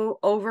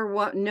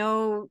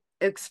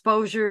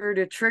exposure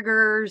to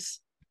triggers.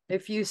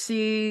 If you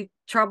see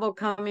trouble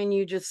coming,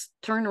 you just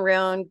turn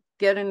around,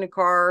 get in the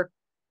car,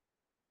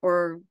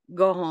 or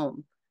go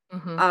home.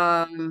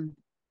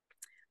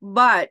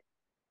 But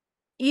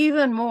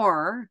even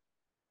more,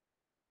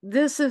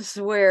 this is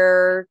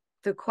where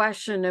the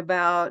question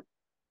about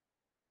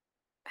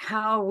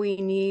how we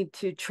need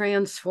to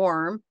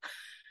transform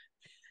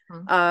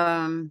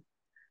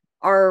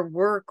our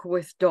work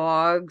with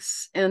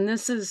dogs. And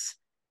this is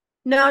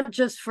not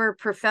just for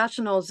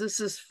professionals,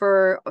 this is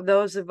for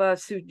those of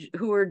us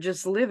who are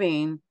just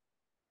living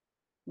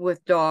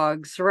with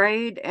dogs,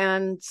 right?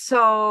 And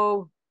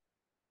so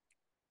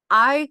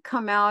I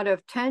come out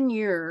of 10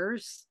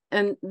 years,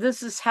 and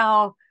this is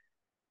how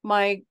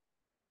my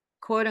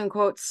quote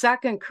unquote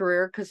second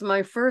career, because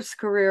my first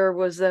career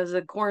was as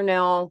a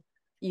Cornell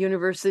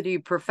University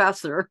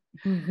professor.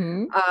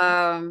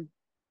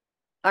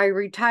 I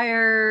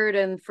retired,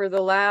 and for the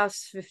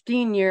last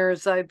 15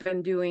 years, I've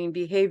been doing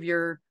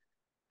behavior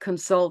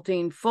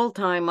consulting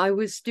full-time. I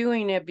was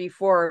doing it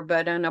before,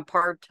 but in a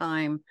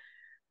part-time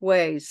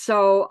way.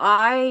 So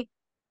I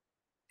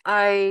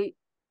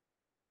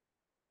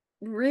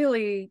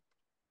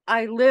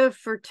lived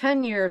for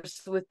 10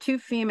 years with 2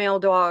 female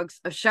dogs,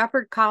 a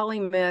Shepherd Collie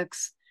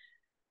mix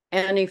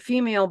and a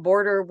female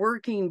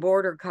working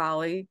border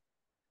collie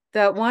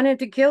that wanted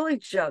to kill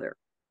each other.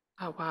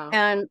 Oh, wow.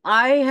 And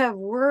I have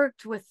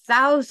worked with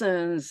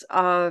thousands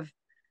of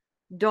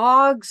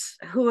dogs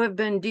who have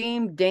been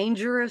deemed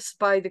dangerous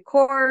by the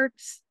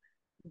courts,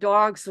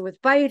 dogs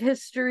with bite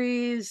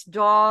histories,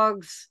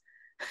 dogs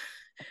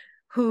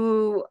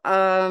who,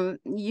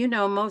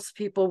 most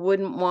people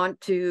wouldn't want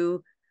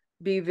to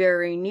be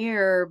very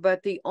near,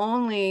 but the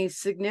only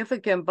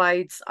significant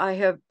bites I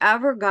have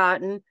ever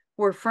gotten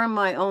were from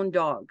my own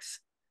dogs.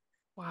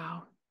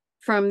 Wow.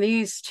 From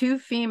these 2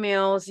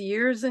 females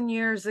years and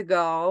years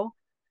ago.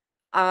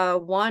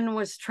 One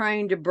was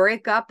trying to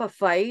break up a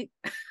fight.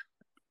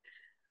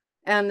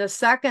 And the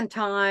second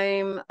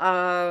time,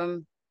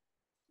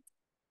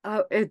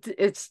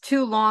 it's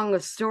too long a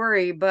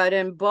story, but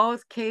in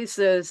both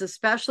cases,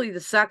 especially the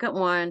second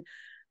one,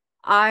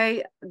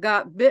 I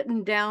got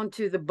bitten down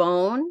to the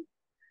bone.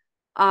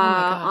 Oh my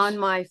gosh. on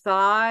my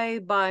thigh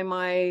by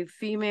my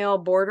female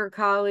border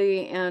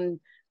collie, and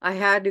I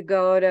had to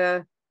go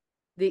to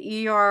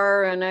the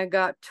ER and I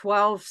got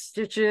 12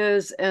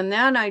 stitches. And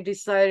then I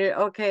decided,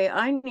 okay,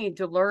 I need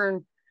to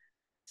learn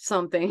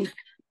something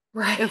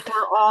Right. if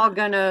we're all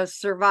gonna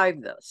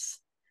survive this.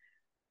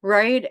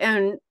 Right.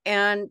 And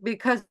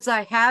because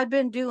I had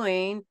been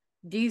doing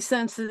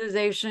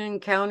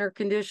desensitization, counter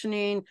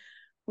conditioning,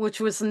 which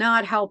was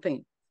not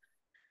helping.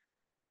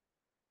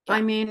 Yeah.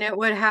 I mean, it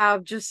would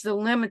have just a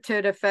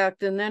limited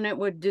effect and then it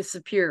would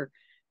disappear.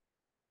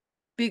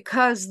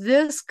 Because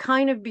this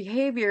kind of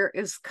behavior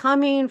is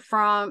coming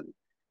from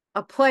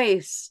a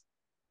place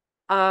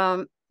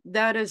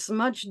that is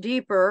much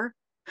deeper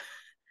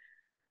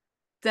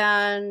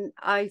than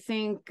I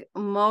think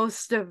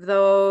most of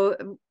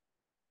the.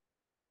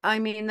 I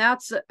mean,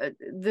 that's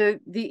the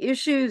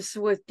issues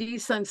with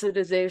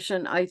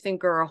desensitization, I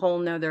think, are a whole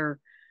nother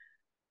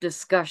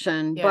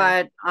discussion. Yeah.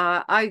 But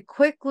I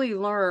quickly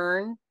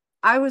learned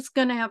I was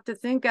going to have to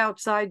think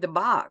outside the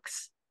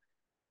box.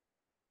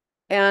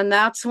 And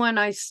that's when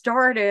I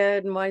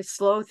started my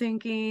Slow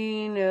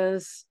Thinking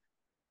is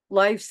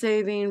Life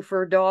Saving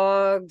for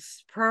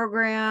Dogs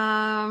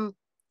program.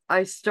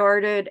 I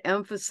started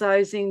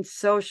emphasizing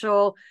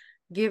social,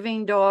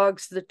 giving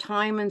dogs the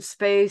time and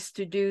space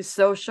to do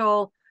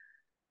social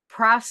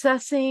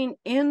processing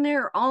in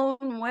their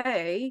own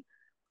way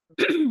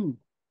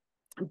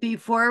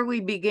before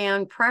we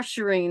began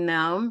pressuring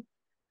them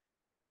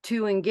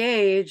to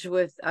engage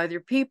with other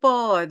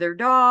people, other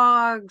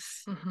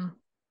dogs,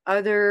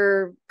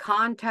 other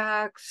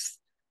contexts.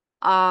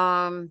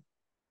 And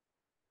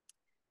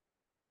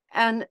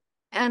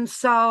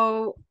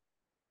so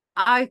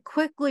I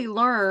quickly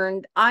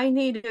learned I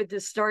needed to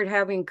start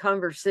having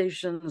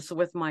conversations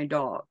with my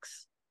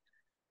dogs,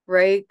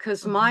 right?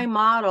 Because my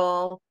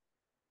model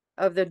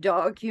of the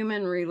dog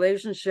human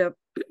relationship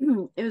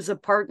is a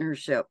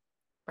partnership.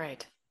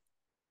 Right.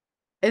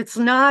 It's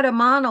not a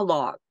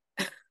monologue.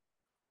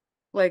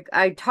 Like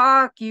I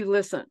talk, you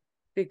listen,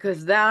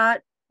 because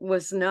that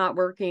was not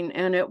working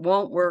and it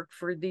won't work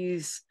for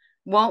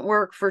won't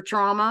work for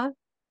trauma,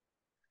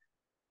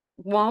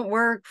 won't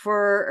work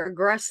for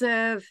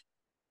aggressive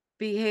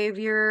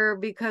behavior,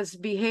 because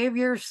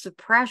behavior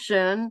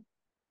suppression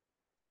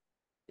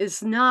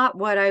is not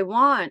what I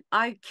want.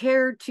 I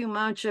care too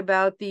much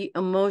about the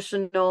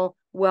emotional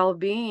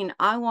well-being.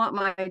 I want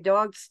my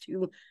dogs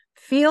to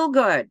feel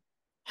good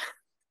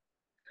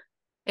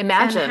and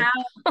Imagine.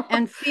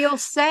 and feel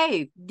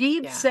safe,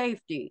 deep Yeah.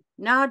 safety,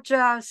 not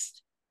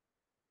just,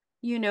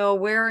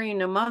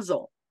 wearing a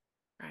muzzle.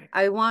 Right.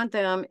 I want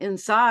them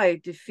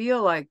inside to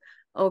feel like,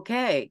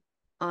 okay,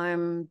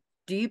 I'm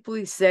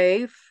deeply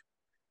safe.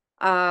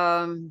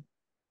 And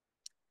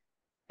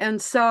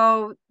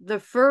so the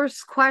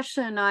first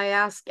question I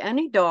ask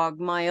any dog,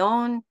 my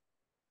own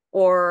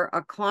or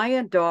a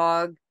client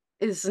dog,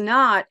 is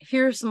not,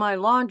 here's my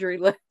laundry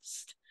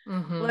list.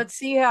 Let's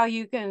see how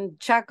you can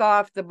check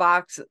off the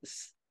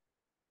boxes.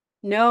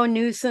 No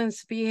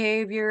nuisance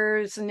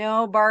behaviors,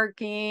 no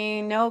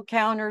barking, no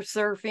counter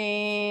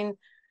surfing,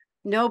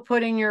 no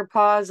putting your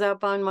paws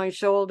up on my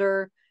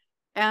shoulder.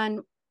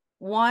 And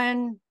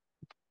one,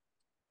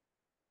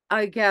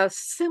 I guess,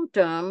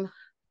 symptom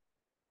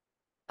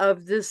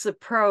of this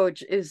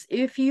approach is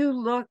if you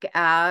look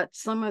at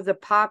some of the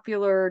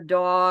popular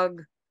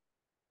dog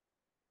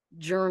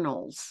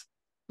journals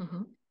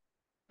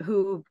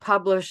who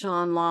publish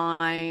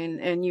online,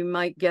 and you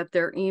might get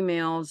their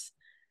emails,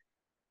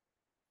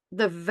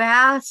 the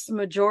vast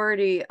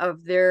majority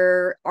of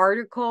their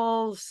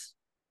articles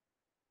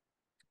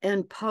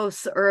and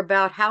posts are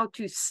about how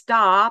to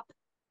stop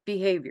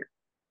behavior,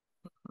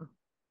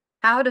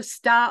 how to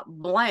stop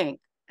blank,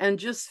 and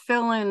just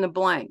fill in the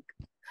blank.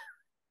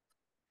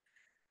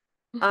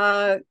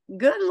 Good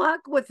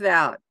luck with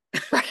that.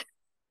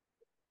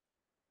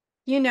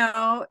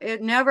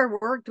 It never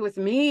worked with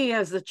me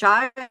as a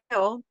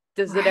child.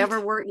 Does it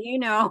ever work?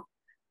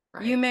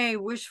 You may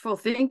wishful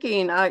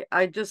thinking,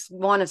 I just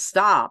want to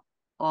stop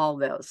all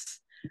this.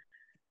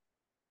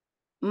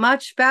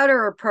 Much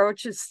better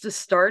approach is to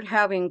start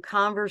having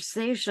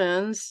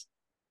conversations,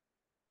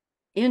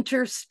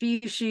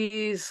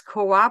 interspecies,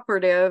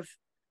 cooperative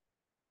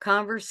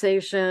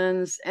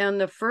conversations. And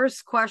the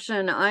first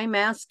question I'm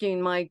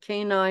asking my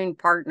canine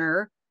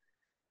partner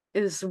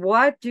is,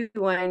 what do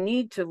I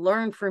need to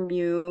learn from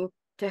you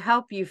to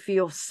help you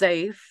feel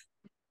safe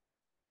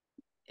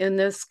in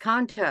this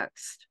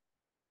context?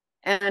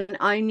 And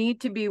I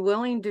need to be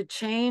willing to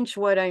change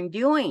what I'm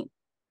doing.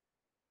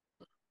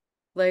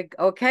 Like,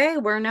 okay,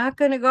 we're not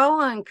going to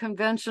go on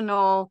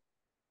conventional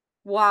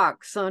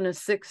walks on a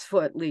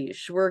 6-foot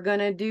leash. We're going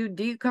to do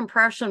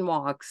decompression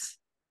walks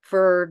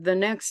for the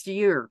next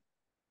year.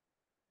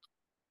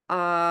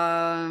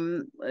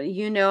 I'm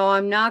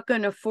not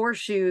going to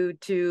force you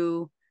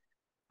to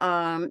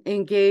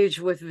engage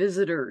with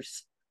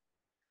visitors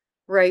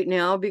right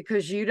now,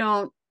 because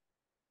you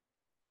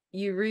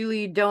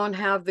really don't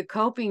have the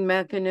coping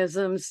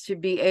mechanisms to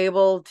be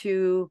able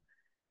to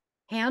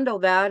handle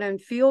that and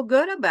feel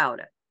good about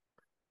it.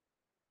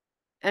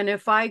 And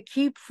if I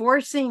keep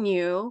forcing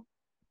you,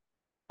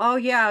 oh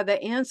yeah,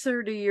 the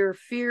answer to your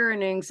fear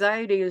and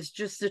anxiety is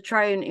just to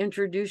try and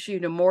introduce you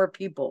to more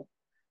people.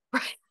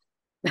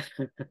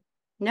 Right.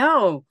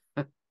 No,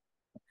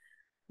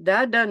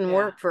 that doesn't Yeah.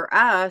 work for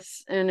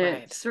us, and it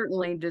Right.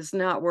 certainly does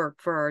not work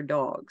for our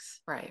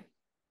dogs. Right.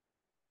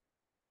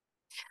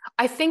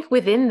 I think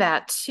within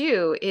that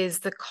too is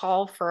the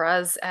call for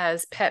us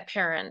as pet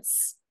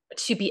parents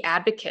to be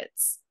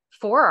advocates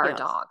for our Yes.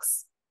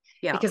 dogs.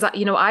 Yeah. Because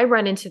I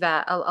run into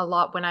that a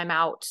lot when I'm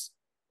out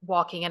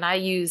walking, and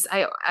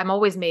I'm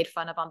always made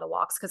fun of on the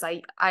walks because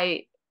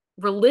I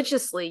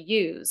religiously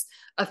use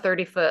a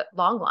 30-foot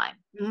long line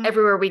Mm-hmm.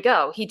 everywhere we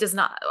go.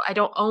 I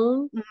don't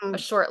own a Mm-hmm.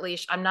 short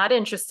leash. I'm not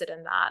interested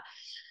in that.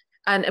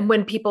 And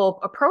when people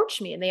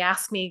approach me and they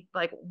ask me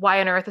like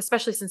why on earth,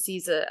 especially since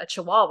he's a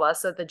Chihuahua,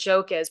 so the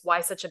joke is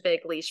why such a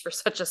big leash for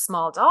such a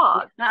small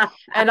dog.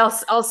 And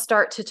I'll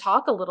start to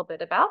talk a little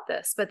bit about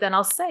this, but then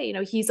I'll say,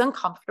 he's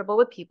uncomfortable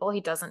with people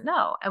he doesn't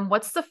know. And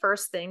what's the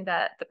first thing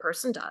that the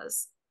person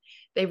does?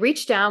 They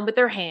reach down with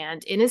their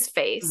hand in his Mm-hmm.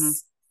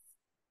 face.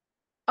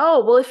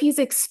 Oh, well, if he's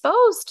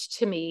exposed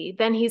to me,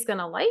 then he's going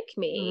to like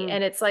me. Mm-hmm.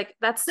 And it's like,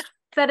 that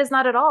is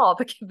not at all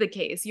the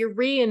case. You're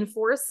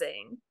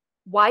reinforcing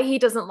why he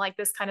doesn't like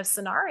this kind of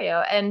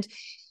scenario. And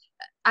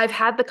I've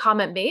had the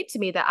comment made to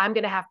me that I'm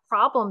going to have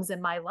problems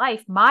in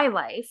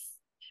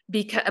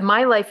because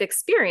my life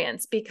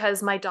experience,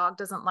 because my dog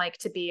doesn't like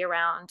to be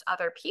around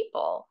other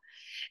people.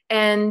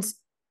 And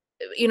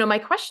my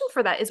question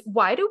for that is,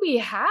 why do we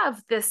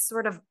have this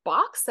sort of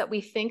box that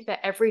we think that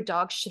every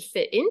dog should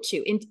fit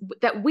into,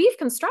 that we've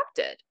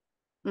constructed?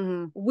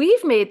 Mm-hmm.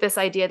 We've made this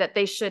idea that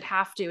they should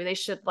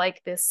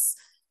like this.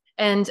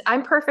 And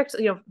I'm perfect,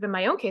 in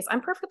my own case, I'm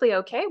perfectly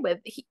okay with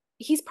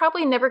he's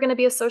probably never going to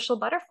be a social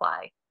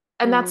butterfly.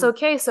 And that's Mm-hmm.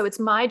 okay. So it's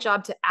my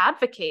job to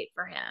advocate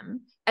for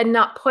him and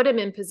not put him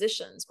in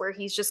positions where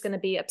he's just going to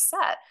be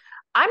upset.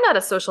 I'm not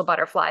a social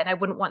butterfly, and I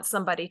wouldn't want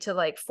somebody to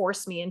like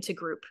force me into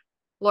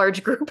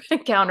large group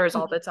encounters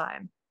all the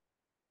time.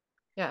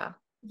 Yeah.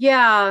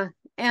 Yeah,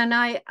 and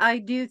I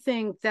do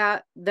think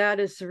that that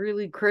is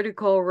really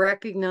critical,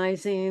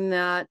 recognizing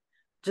that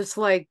just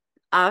like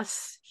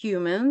us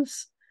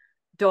humans,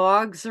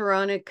 dogs are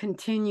on a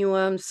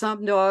continuum.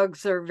 Some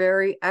dogs are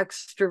very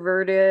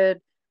extroverted,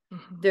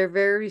 Mm-hmm. they're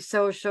very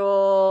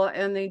social,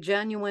 and they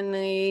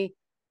genuinely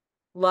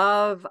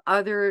love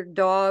other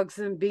dogs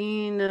and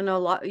being in a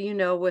lot,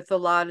 with a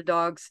lot of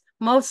dogs.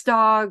 Most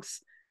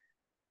dogs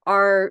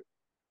are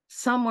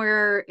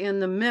somewhere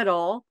in the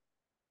middle,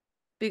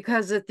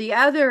 because at the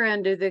other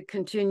end of the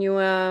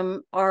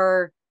continuum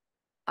are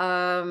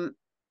um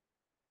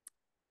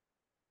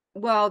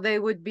well, they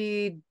would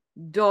be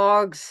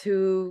dogs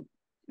who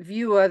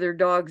view other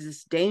dogs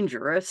as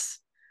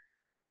dangerous,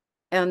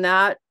 and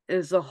that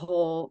is a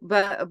whole,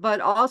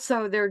 but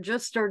also there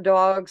just are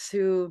dogs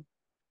who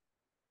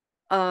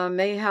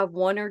may have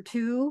one or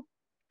two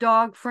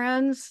dog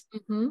friends.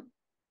 Mm-hmm.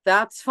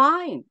 That's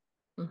fine,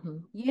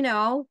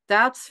 Mm-hmm.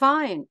 that's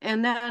fine,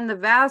 and then the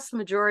vast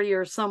majority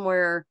are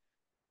somewhere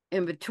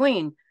in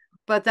between.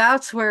 But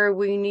that's where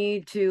we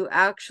need to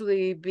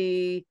actually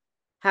be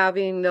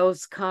having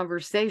those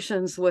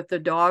conversations with the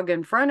dog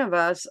in front of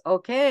us.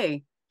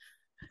 Okay,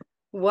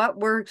 what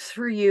works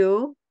for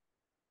you?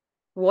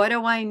 What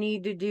do I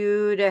need to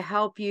do to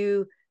help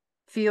you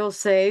feel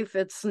safe?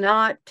 It's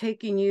not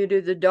taking you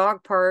to the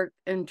dog park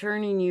and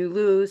turning you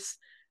loose,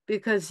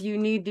 because you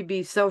need to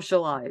be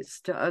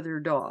socialized to other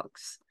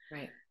dogs.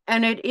 Right.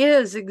 And it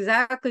is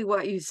exactly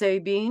what you say,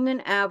 being an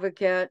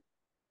advocate,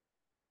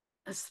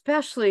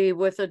 especially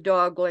with a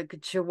dog like a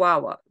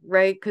Chihuahua,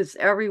 right? Because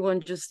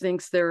everyone just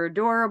thinks they're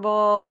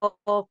adorable.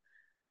 Oh,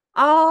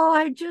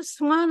 I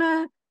just want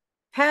to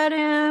pet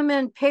him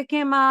and pick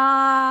him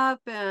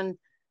up. And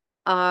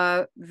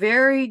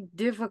very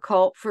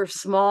difficult for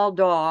small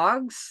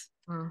dogs,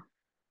 Mm.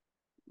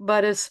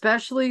 but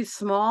especially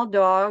small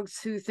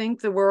dogs who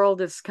think the world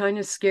is kind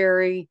of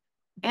scary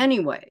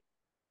anyway.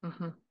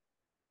 Mm-hmm.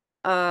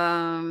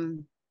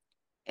 Um,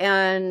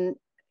 and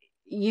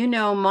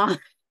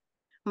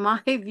my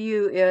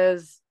view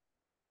is,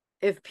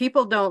 if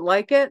people don't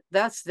like it,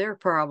 that's their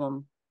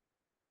problem.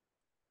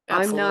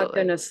 I'm not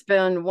going Absolutely. to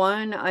spend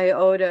one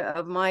iota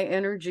of my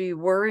energy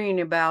worrying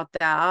about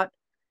that.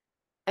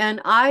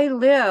 And I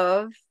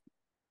live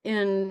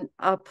in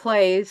a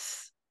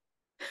place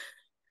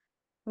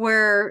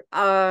where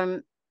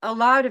a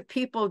lot of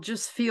people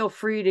just feel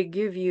free to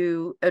give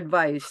you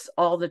advice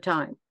all the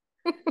time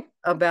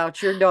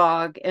about your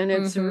dog, and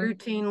it's Mm-hmm.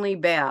 routinely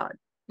bad.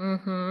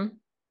 Mm-hmm.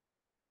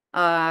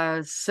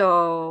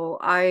 So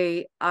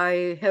I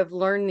have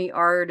learned the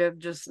art of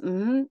just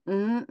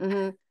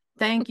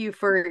thank you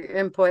for your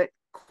input,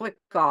 click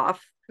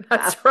off.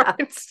 That's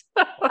right.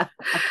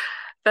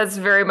 That's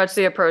very much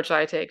the approach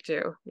I take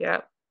too.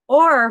 Yeah.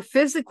 Or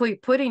physically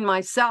putting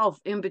myself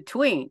in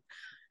between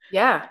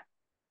Yeah.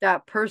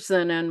 that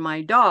person and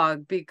my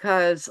dog,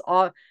 because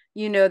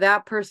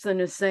that person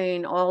is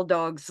saying all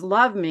dogs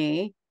love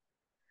me.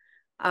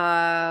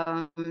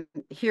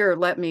 Here,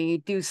 let me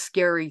do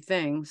scary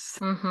things.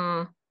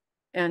 Mm-hmm.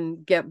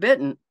 and get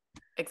bitten.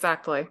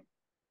 Exactly.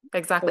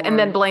 Exactly. And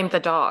then Or blame the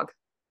dog.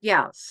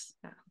 yes.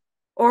 Yeah.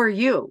 Or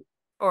you.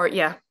 Or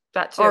yeah,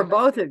 that Or too.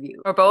 both of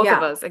you. Or both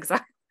of Yeah. us.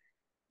 Exactly.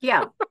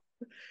 Yeah.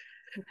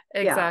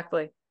 Yeah.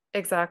 Exactly.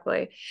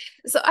 Exactly.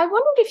 So I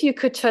wondered if you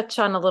could touch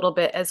on a little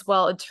bit as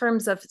well in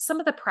terms of some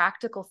of the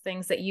practical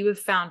things that you have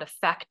found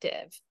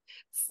effective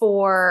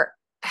for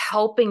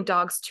helping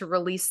dogs to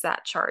release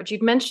that charge.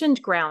 You'd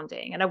mentioned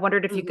grounding, and I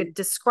wondered if you Mhm. could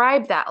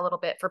describe that a little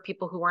bit for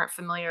people who aren't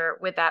familiar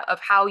with that, of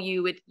how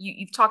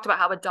you've talked about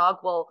how a dog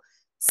will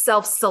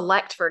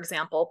self-select, for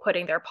example,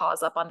 putting their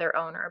paws up on their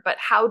owner, but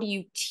how do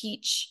you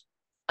teach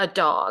a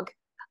dog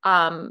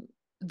um,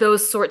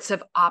 those sorts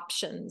of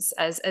options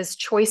as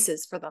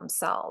choices for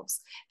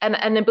themselves? And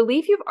I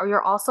believe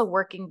you're also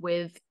working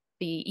with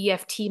the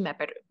EFT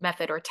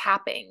method or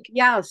tapping.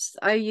 Yes,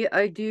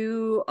 I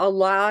do a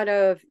lot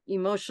of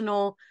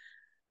emotional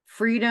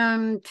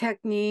freedom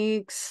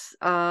techniques.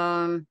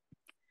 And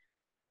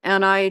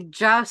I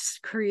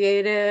just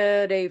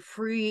created a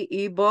free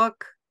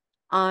ebook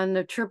on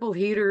the triple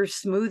heater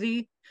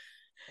smoothie,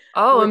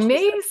 Oh, which is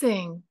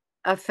amazing.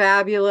 a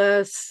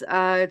fabulous,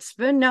 it's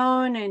been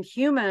known in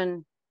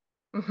human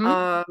Mm-hmm.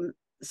 um,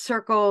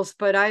 circles,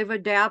 but I've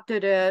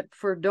adapted it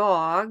for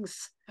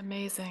dogs.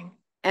 Amazing.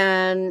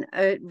 And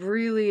it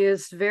really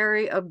is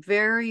a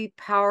very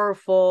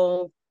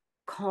powerful,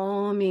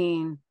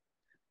 calming,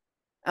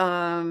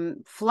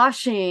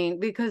 flushing,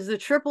 because the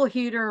triple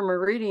heater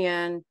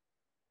meridian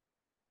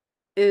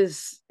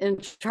is in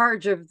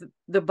charge of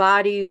the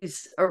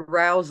body's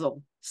arousal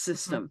Mm-hmm.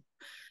 system.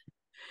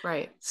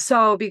 Right.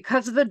 So,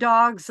 because of the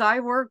dogs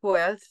I work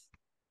with,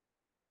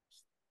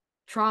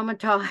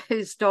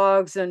 traumatized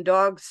dogs and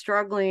dogs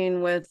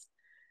struggling with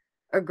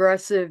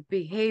aggressive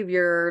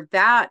behavior,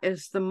 that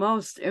is the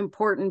most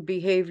important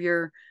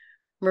behavior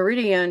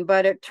meridian.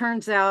 But it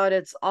turns out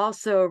it's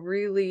also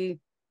really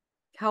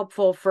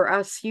helpful for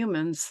us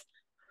humans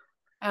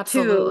too,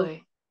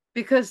 Absolutely.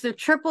 because the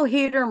triple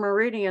heater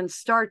meridian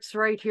starts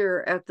right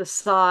here at the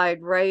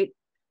side, right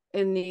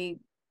in the,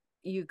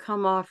 you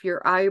come off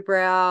your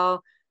eyebrow,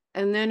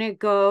 and then it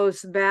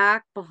goes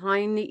back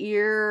behind the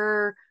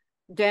ear,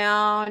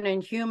 down. In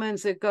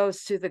humans, it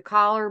goes to the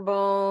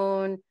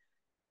collarbone,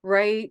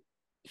 right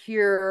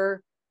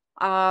here.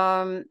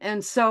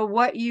 And so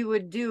what you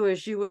would do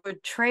is you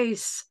would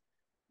trace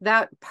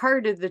that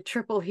part of the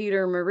triple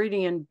heater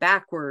meridian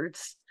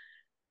backwards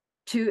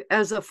to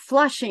as a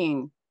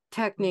flushing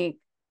technique.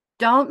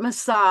 Don't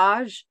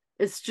massage.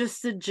 It's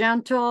just a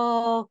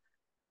gentle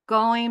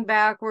going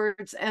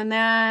backwards. And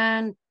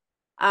then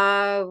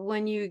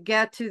when you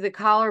get to the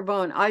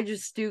collarbone, I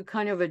just do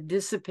kind of a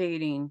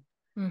dissipating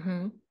Mm-hmm.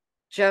 Mm-hmm.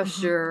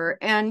 gesture.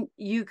 And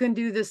you can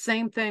do the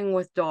same thing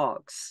with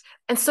dogs.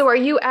 And so are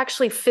you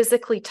actually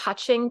physically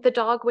touching the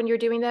dog when you're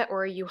doing that,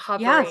 or are you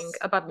hovering Yes.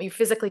 above you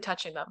physically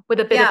touching them with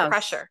a bit of Yes.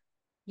 pressure?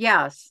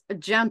 Yes.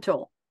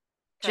 Gentle.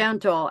 Okay.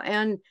 Gentle.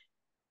 And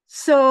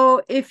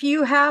so if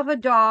you have a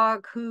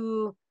dog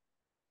who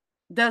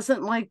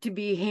doesn't like to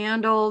be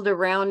handled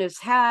around his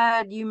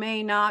head, you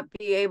may not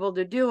be able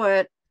to do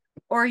it,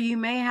 or you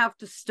may have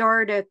to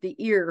start at the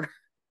ear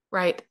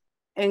Right.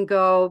 and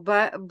go,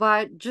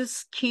 but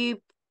just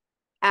keep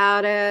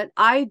at it.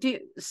 I do.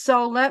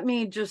 So let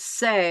me just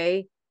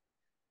say,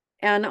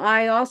 and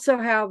I also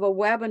have a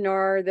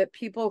webinar that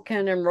people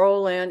can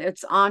enroll in.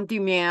 It's on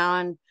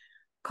demand,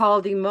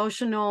 called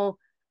Emotional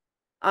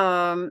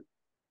um,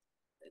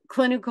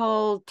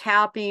 Clinical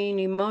Tapping,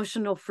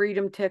 Emotional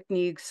Freedom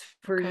Techniques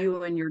for Okay.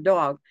 You and Your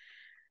Dog.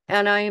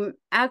 And I'm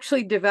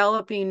actually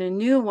developing a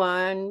new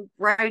one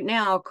right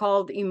now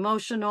called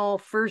Emotional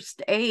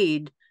First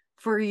Aid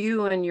for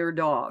You and Your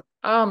Dog,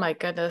 Oh my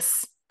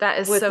goodness. That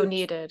is with so a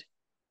needed.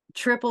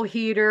 triple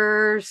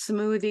heater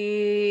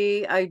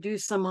smoothie. I do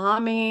some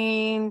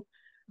humming.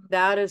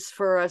 That is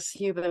for us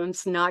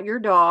humans, not your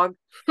dog.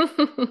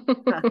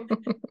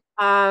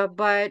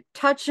 But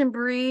touch and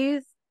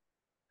breathe,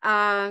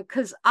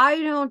 because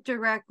I don't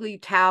directly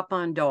tap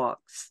on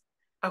dogs.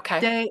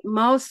 Okay.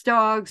 Most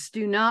dogs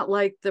do not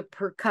like the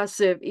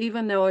percussive,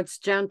 even though it's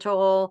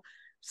gentle.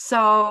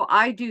 So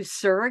I do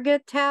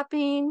surrogate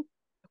tapping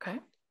Okay.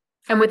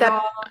 And for with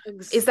that,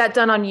 is dogs. that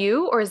done on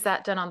you or is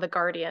that done on the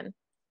guardian,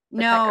 the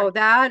pet No,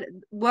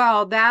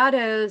 guard? that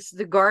is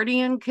the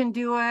guardian can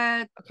do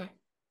it. Okay.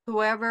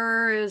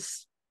 Whoever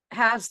is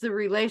has the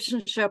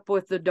relationship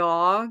with the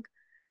dog.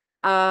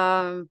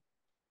 Um,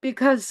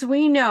 because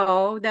we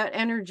know that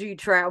energy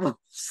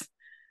travels.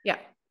 Yeah.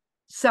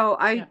 So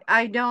Yeah.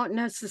 I don't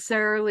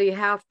necessarily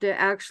have to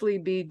actually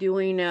be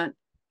doing it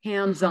Mm-hmm.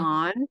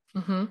 hands-on.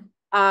 Mm-hmm.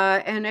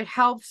 And it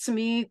helps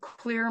me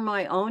clear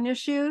my own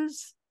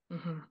issues,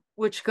 Mm-hmm.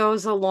 which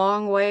goes a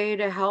long way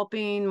to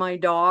helping my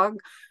dog.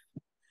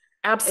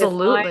 If I,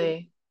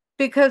 Absolutely.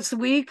 because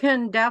we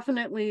can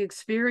definitely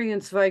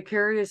experience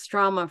vicarious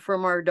trauma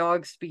from our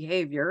dog's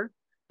behavior.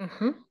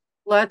 Mm-hmm.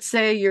 Let's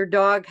say your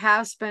dog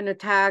has been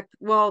attacked.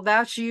 Well,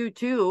 that's you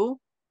too.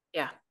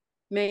 Yeah.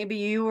 Maybe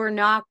you were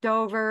knocked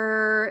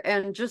over,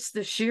 and just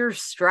the sheer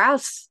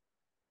stress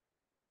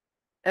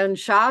and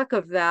shock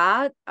of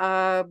that,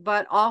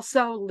 but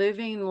also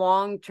living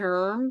long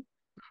term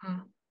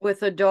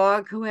with a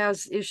dog who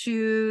has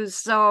issues.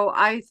 So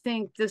I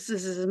think this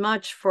is as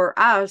much for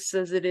us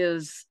as it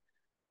is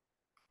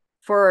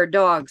for our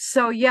dogs.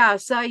 So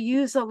yes, I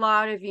use a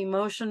lot of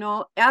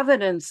emotional,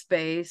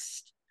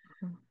 evidence-based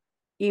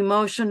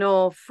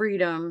emotional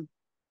freedom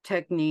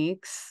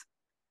techniques,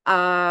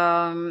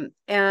 and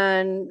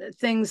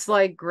things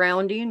like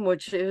grounding,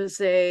 which is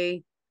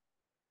an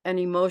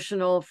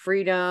emotional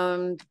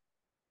freedom.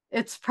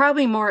 It's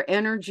probably more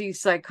energy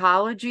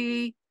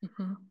psychology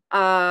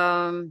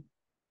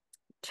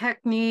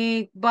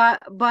technique, but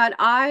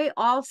I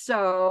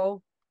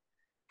also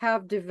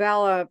have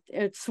developed,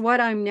 it's what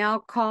I'm now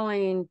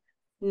calling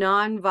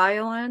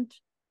nonviolent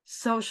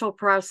social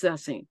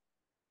processing.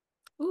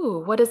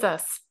 Ooh, what is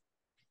this?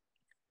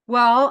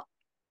 Well,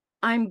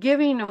 I'm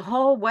giving a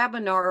whole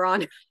webinar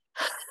on it.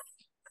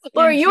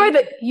 Laura, you are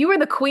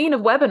the queen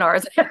of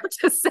webinars, I have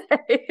to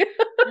say.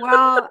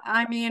 Well,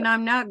 I mean,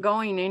 I'm not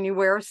going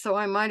anywhere, so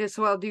I might as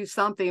well do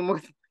something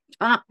with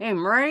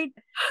time, right?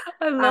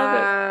 I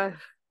love it.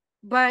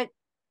 But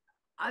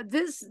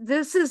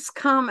this has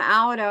come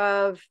out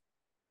of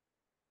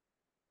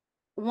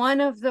one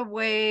of the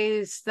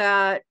ways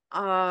that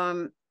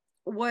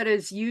what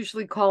is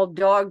usually called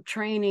dog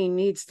training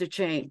needs to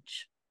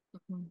change.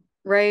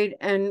 Right.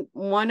 And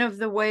one of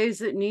the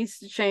ways it needs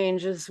to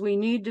change is we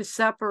need to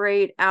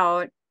separate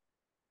out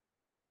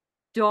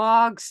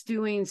dogs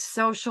doing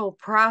social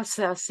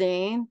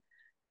processing,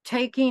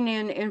 taking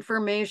in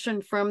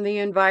information from the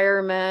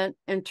environment,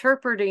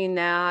 interpreting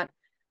that,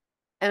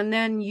 and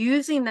then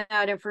using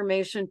that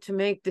information to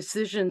make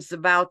decisions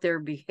about their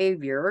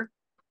behavior,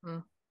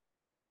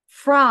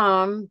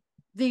 from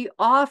the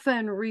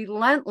often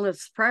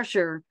relentless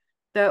pressure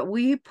that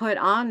we put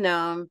on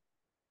them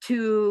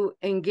to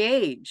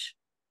engage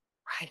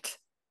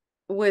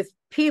with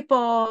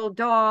people,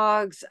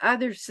 dogs,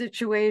 other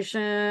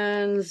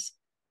situations,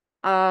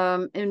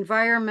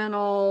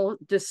 environmental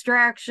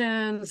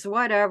distractions,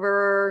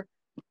 whatever,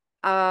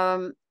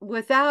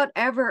 without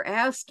ever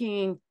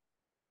asking,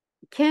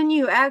 can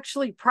you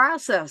actually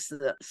process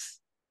this?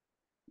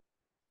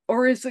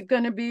 Or is it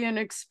going to be an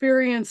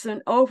experience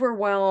and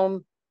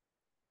overwhelm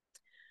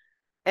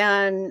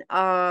and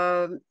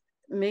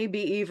maybe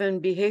even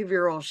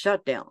behavioral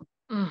shutdown?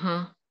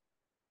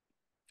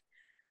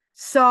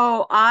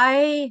 So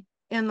I,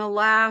 in the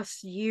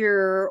last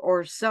year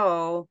or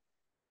so,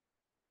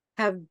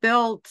 have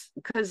built,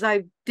 because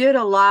I did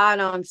a lot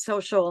on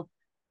social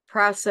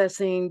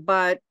processing,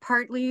 but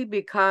partly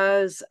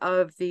because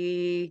of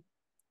the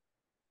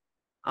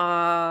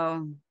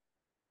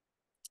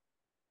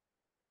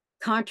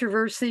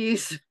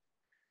controversies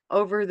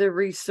over the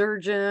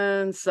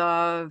resurgence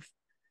of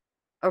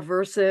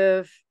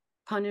aversive,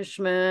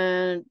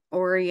 punishment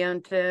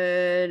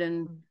oriented,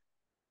 and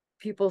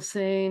people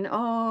saying,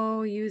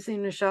 oh,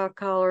 using a shock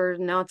collar is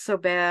not so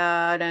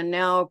bad. And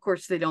now, of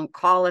course, they don't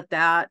call it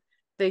that.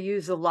 They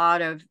use a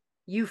lot of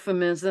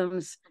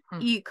euphemisms,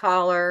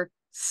 e-collar,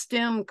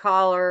 stim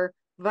collar,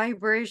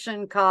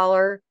 vibration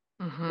collar.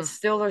 It's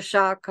still a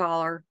shock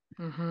collar.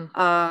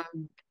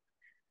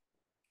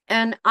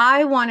 And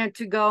I wanted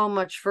to go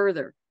much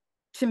further.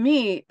 To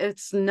me,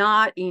 it's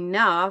not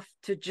enough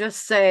to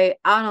just say,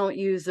 I don't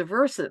use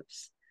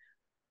aversives.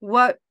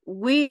 What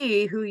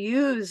we who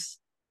use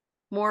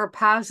more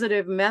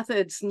positive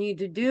methods need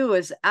to do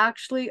is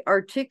actually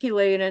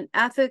articulate an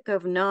ethic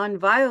of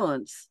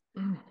nonviolence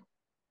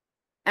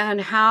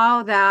and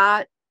how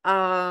that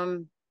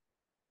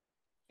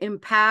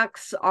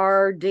impacts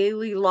our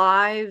daily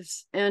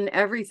lives and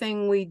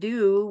everything we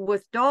do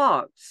with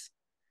dogs.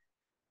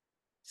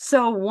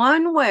 So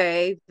one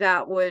way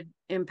that would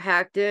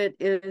impact it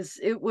is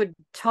it would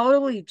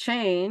totally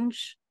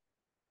change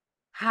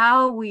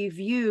how we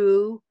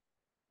view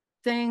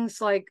things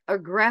like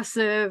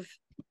aggressive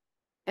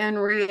and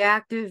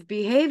reactive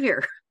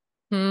behavior.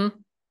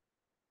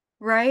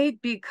 Right?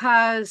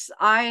 Because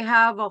I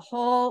have a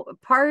whole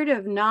part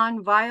of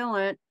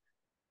nonviolent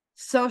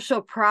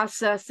social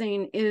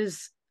processing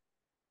is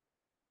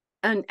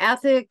an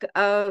ethic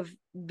of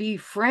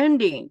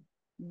befriending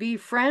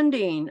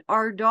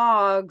our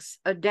dog's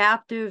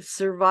adaptive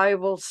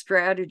survival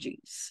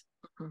strategies,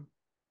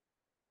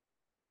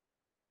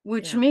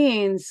 which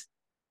means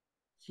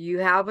you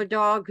have a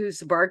dog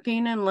who's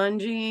barking and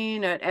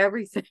lunging at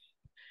everything,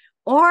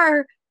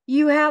 or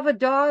you have a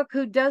dog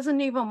who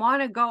doesn't even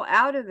want to go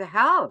out of the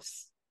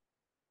house.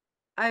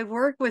 I've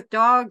worked with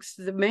dogs.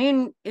 The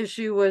main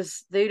issue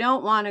was they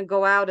don't want to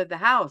go out of the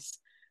house.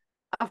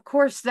 Of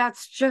course,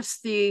 that's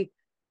just the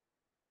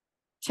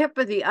tip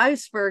of the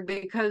iceberg,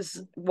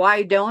 because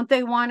why don't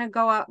they want to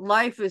go out?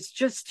 Life is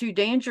just too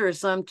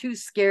dangerous. I'm too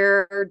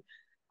scared.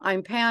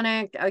 I'm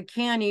panicked. I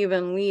can't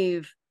even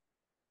leave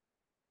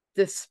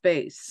this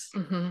space.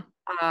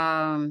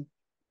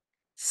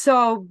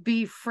 So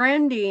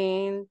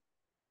befriending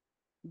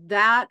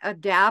that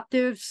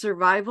adaptive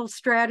survival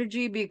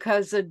strategy,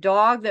 because a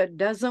dog that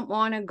doesn't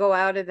want to go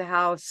out of the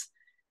house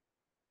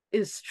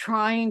is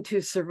trying to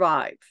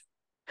survive.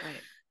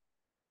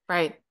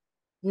 Right.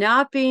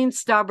 Not being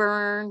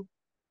stubborn,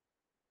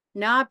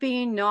 not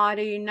being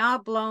naughty,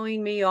 not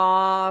blowing me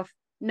off,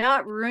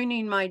 not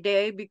ruining my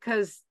day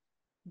because,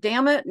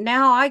 damn it,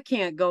 now I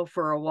can't go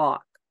for a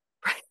walk.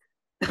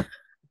 Right.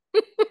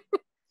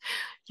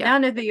 Yeah.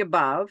 None of the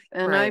above.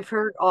 And Right. I've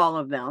heard all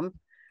of them.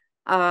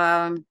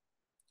 Um,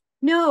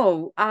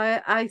 no,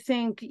 I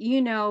think,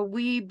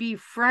 we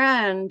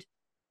befriend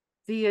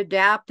the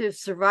adaptive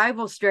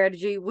survival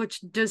strategy, which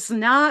does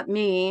not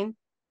mean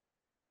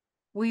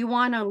we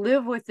want to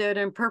live with it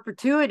in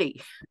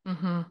perpetuity.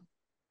 Mm-hmm.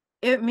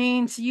 It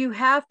means you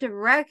have to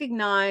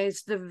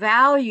recognize the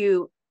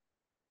value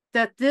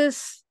that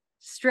this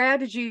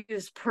strategy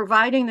is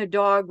providing the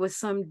dog with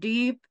some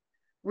deep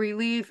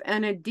relief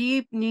and a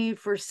deep need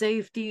for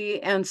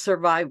safety and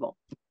survival.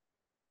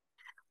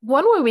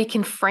 One way we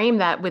can frame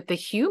that with the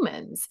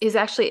humans is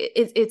actually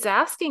it's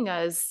asking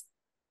us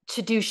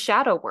to do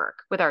shadow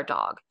work with our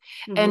dog.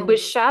 And with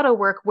shadow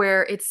work,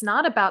 where it's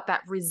not about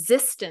that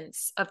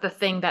resistance of the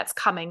thing that's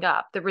coming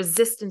up, the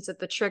resistance of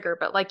the trigger,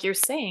 but like you're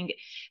saying,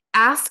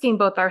 asking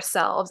both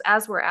ourselves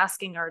as we're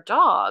asking our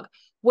dog,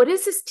 what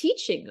is this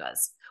teaching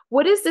us?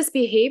 What is this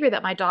behavior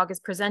that my dog is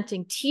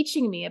presenting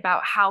teaching me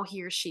about how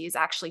he or she is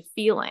actually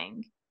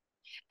feeling?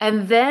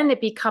 And then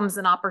it becomes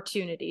an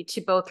opportunity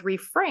to both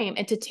reframe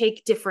and to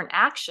take different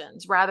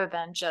actions rather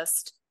than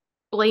just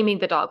blaming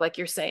the dog, like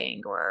you're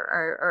saying,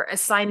 or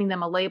assigning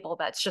them a label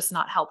that's just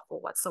not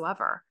helpful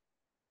whatsoever.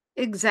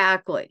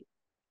 Exactly.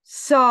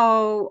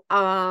 So,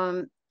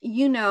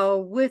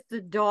 with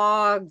the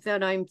dog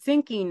that I'm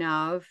thinking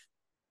of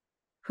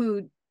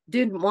who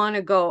didn't want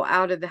to go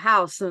out of the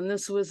house, and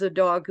this was a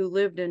dog who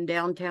lived in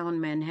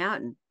downtown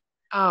Manhattan.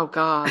 Oh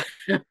God.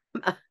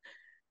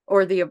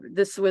 Or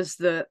this was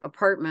the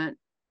apartment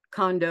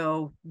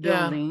condo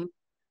Yeah. building.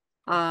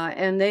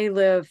 And they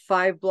live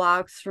 5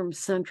 blocks from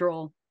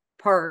Central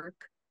Park.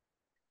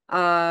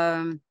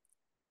 Um,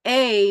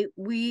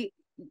 we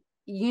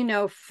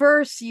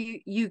first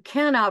you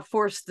cannot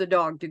force the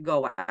dog to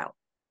go out,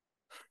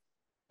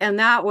 and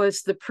that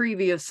was the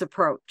previous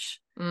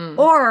approach,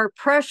 or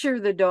pressure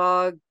the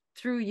dog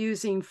through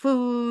using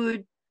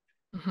food,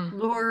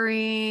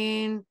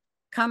 luring,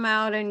 come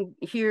out and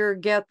here,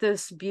 get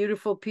this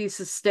beautiful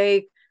piece of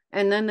steak,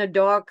 and then the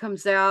dog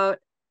comes out,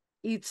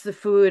 eats the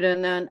food,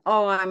 and then,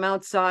 oh, I'm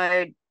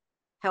outside,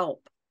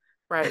 help.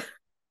 Right.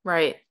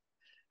 Right.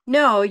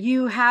 No,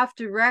 you have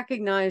to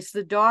recognize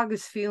the dog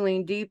is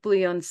feeling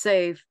deeply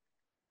unsafe,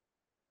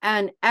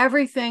 and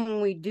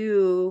everything we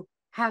do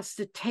has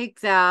to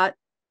take that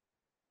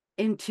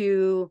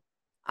into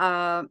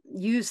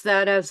use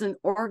that as an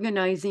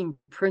organizing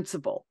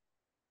principle,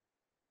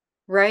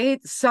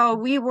 right? So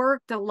we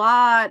worked a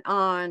lot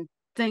on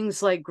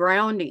things like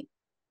grounding,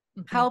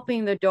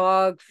 helping the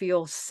dog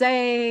feel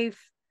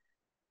safe.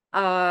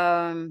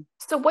 So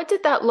what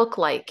did that look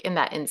like in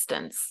that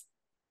instance?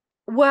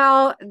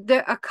 Well,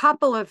 there a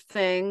couple of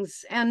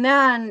things, and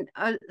then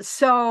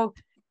so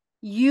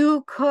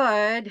you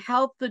could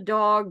help the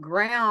dog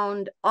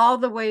ground all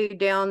the way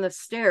down the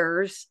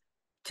stairs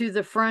to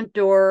the front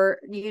door.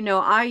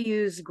 I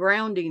use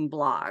grounding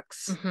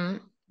blocks,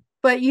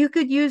 but you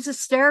could use a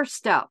stair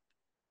step,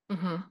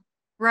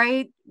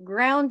 right?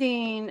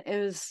 Grounding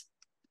is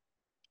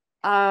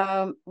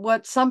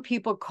what some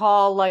people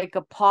call like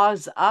a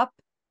pause up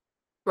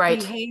Right.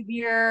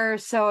 behavior.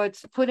 So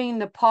it's putting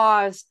the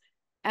pause,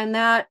 and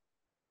that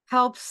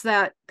helps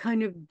that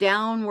kind of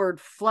downward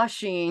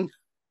flushing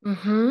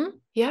Yeah,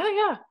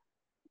 yeah.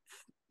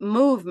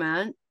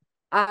 movement.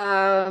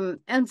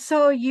 And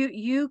so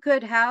you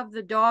could have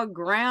the dog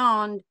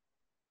ground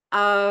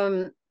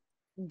down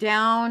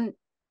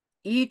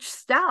each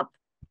step.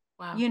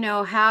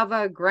 Wow. Have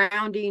a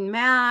grounding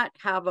mat,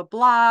 have a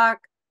block,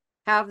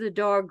 have the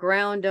dog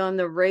ground on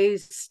the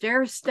raised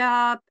stair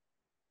step.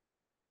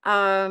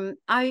 I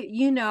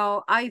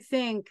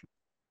think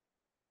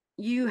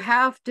you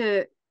have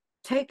to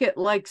take it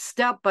like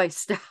step by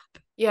step.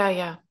 Yeah,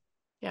 yeah.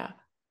 Yeah.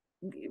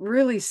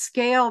 Really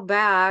scale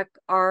back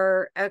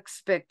our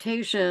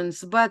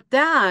expectations. But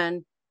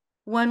then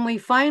when we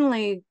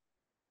finally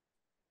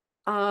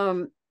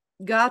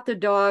got the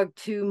dog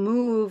to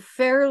move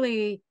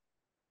fairly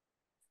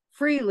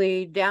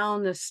freely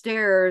down the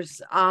stairs,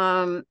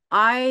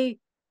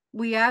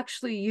 we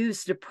actually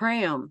used a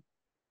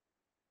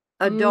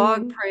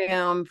dog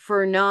pram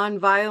for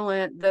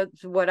nonviolent,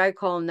 that's what I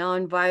call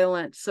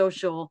nonviolent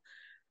social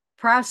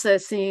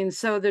processing.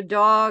 So the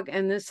dog,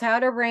 and this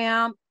had a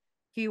ramp,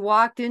 he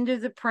walked into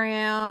the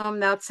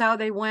pram, that's how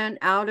they went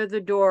out of the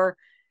door.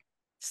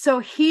 So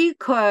he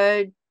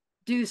could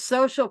do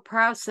social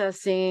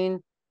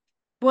processing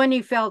when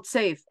he felt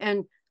safe.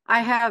 And I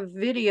have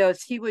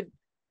videos, he would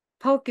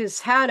poke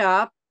his head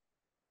up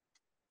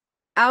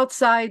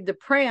outside the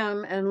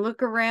pram and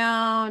look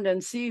around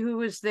and see who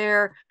was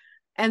there.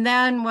 And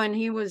then when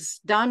he was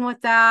done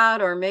with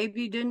that, or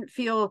maybe didn't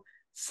feel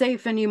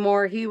safe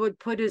anymore, he would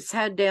put his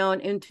head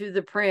down into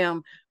the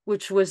pram,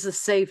 which was a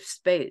safe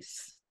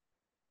space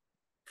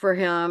for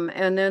him.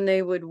 And then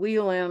they would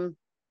wheel him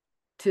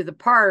to the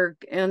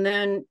park, and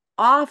then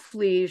off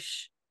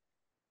leash,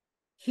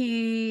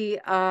 he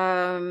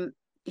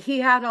he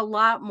had a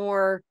lot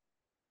more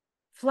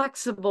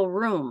flexible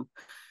room.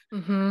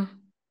 Mm-hmm.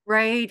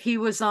 Right? He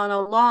was on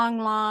a long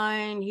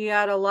line. He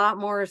had a lot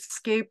more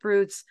escape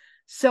routes.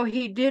 So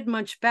he did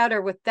much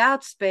better with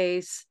that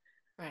space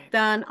Right.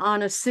 than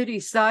on a city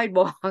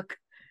sidewalk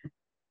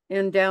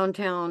in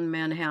downtown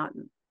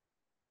Manhattan.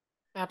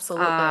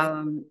 Absolutely.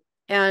 Um,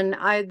 and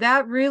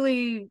that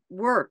really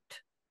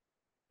worked.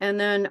 And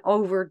then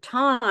over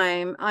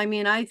time, I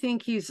mean, I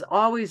think he's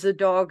always a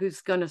dog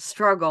who's going to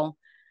struggle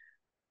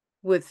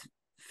with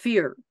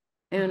fear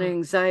and Mm-hmm.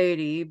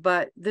 anxiety,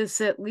 but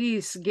this at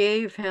least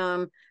gave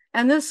him,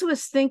 and this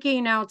was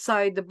thinking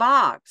outside the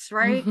box,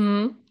 right?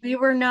 Mm-hmm. We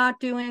were not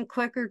doing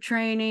clicker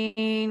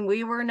training.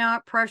 We were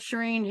not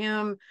pressuring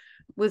him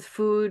with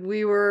food.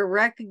 We were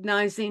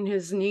recognizing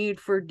his need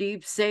for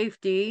deep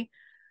safety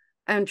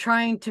and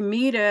trying to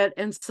meet it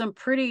in some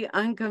pretty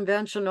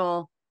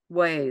unconventional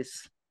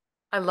ways.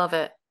 I love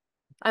it.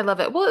 I love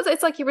it. Well,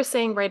 it's like you were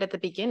saying right at the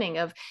beginning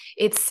of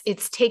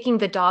it's taking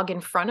the dog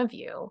in front of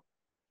you,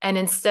 and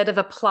instead of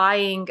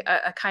applying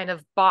a kind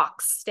of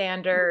box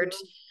standard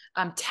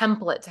Mhm.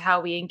 template to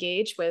how we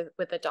engage with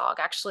the dog,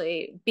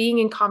 actually being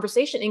in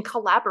conversation, in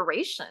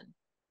collaboration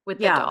with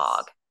the Yes.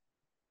 dog.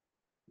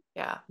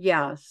 Yeah.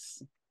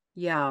 Yes.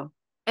 Yeah.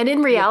 And in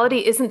Yeah.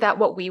 reality, isn't that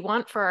what we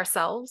want for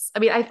ourselves? I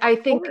mean, I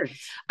Of think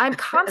course. I'm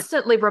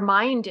constantly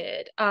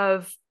reminded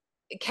of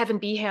Kevin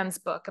Behan's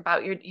book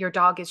about your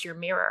dog is your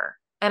mirror.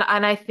 And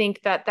I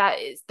think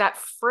that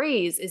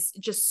phrase is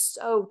just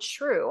so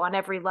true on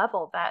every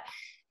level, that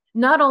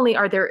not only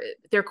are there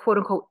quote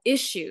unquote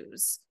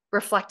issues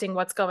reflecting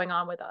what's going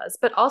on with us,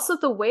 but also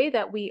the way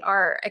that we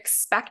are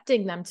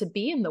expecting them to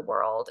be in the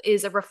world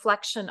is a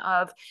reflection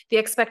of the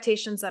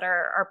expectations that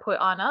are put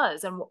on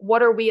us, and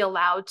what are we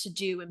allowed to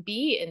do and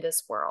be in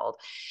this world.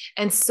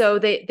 And so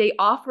they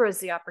offer us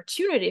the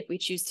opportunity, if we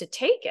choose to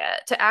take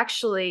it, to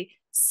actually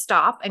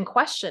stop and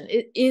question,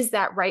 is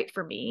that right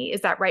for me?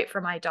 Is that right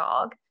for my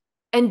dog?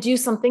 And do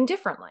something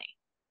differently.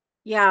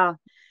 Yeah.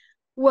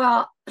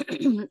 Well,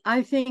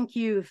 I think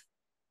you've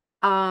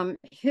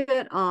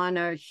hit on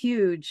a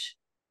huge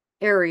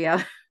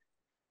area,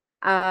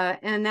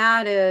 and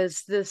that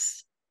is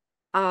this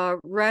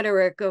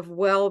rhetoric of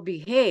well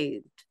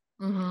behaved,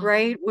 Mm-hmm.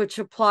 right? Which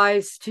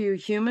applies to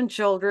human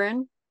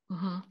children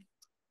Mm-hmm.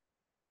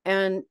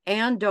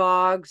 and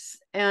dogs.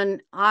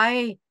 And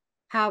I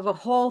have a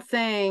whole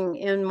thing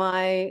in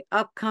my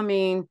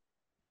upcoming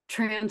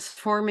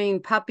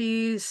Transforming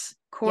Puppies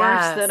course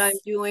that I'm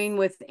Yes. doing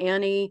with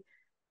Annie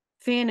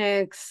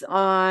Phoenix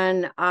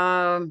on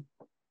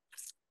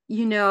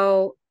you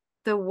know,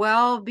 the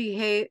well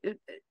behaved,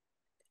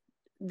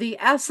 the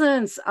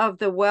essence of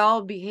the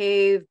well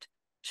behaved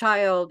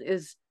child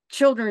is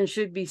children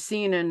should be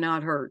seen and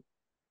not heard,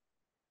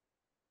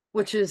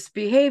 which Right. is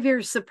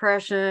behavior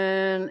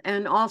suppression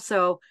and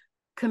also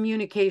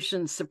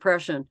communication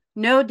suppression.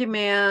 No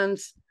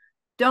demands.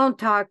 Don't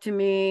talk to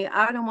me.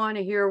 I don't want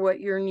to hear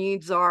what your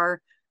needs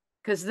are,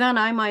 because then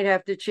I might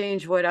have to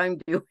change what I'm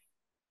doing.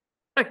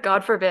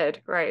 God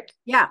forbid. Right.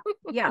 Yeah,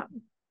 yeah.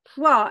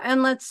 Well,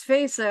 and let's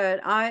face it,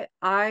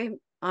 I'm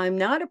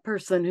not a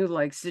person who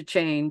likes to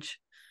change.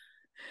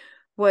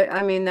 What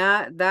I mean,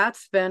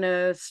 that's been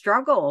a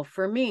struggle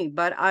for me,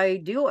 but I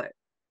do it,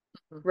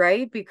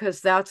 right? Because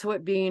that's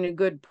what being a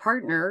good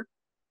partner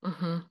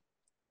Mm-hmm.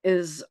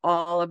 is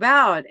all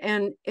about.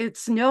 And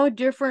it's no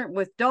different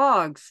with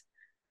dogs.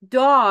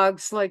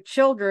 Dogs, like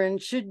children,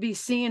 should be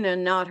seen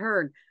and not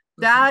heard.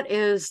 Mm-hmm. That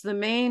is the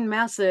main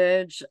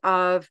message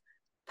of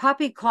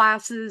puppy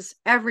classes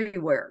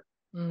everywhere,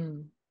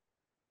 Mm.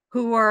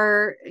 who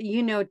are,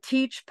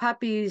 teach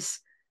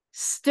puppies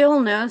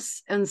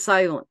stillness and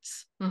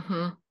silence.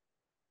 Mm-hmm.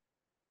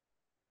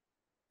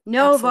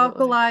 No Absolutely.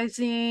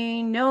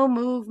 vocalizing, no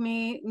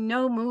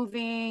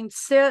moving,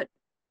 sit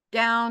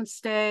down,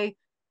 stay,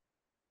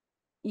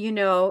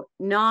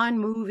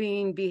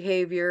 non-moving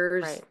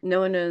behaviors Right.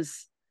 known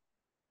as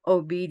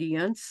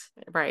obedience.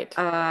 Right.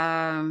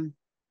 Um,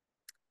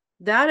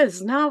 that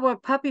is not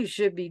what puppies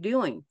should be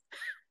doing.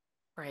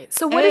 Right.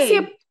 So what is the,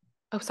 A,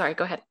 oh, sorry,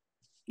 go ahead. Go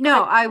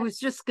no, ahead. I was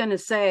just going to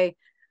say,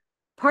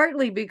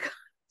 partly because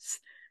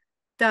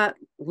that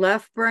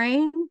left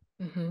brain,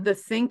 Mm-hmm. the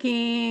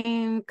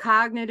thinking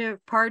cognitive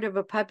part of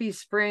a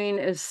puppy's brain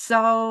is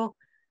so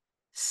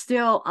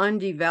still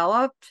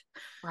undeveloped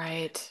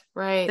Right.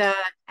 Right.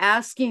 that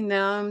asking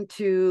them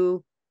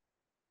to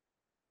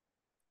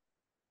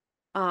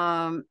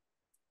um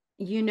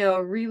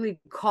really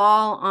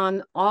call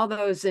on all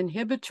those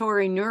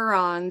inhibitory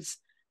neurons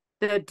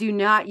that do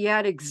not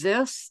yet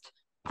exist.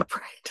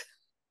 Right.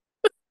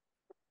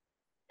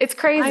 It's I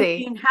crazy.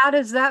 mean, how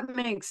does that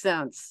make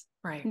sense?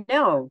 Right.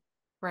 No.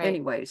 Right.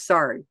 Anyway,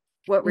 sorry.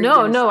 What were you No,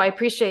 going to no, say? I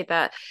appreciate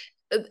that.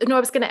 No, I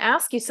was going to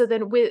ask you. So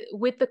then,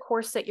 with the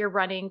course that you're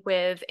running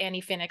with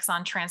Annie Phoenix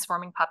on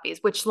transforming puppies,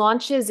 which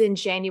launches in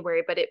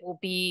January, but it will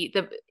be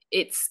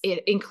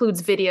it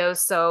includes videos,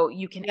 so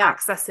you can Yeah.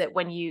 access it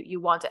when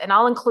you want it. And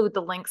I'll include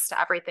the links to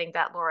everything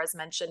that Laura's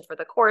mentioned for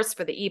the course,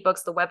 for the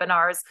ebooks, the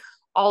webinars,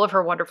 all of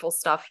her wonderful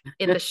stuff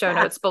in the show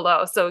notes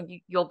below, so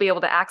you'll be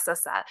able to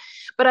access that.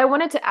 But I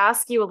wanted to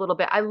ask you a little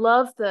bit. I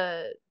love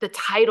the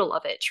title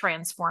of it,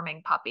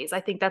 Transforming Puppies.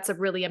 I think that's a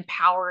really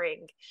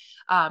empowering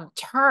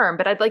term,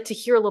 but I'd like to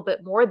hear a little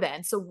bit more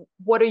then. So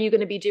what are you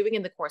going to be doing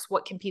in the course?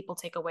 What can people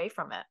take away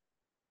from it?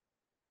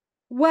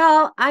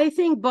 Well, I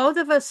think both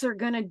of us are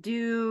going to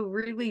do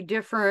really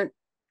different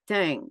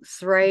things,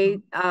 right?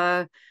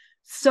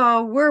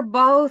 So we're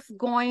both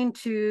going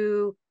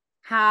to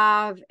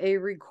have a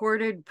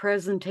recorded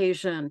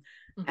presentation.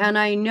 And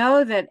I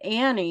know that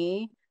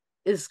Annie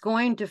is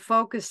going to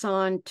focus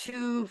on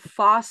two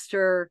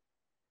foster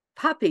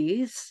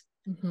puppies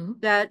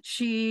that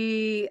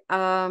she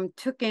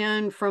took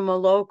in from a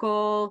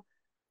local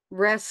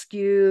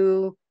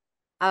rescue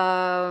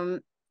that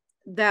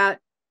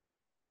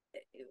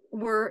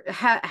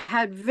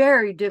had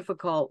very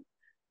difficult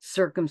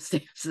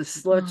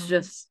circumstances. Let's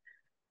just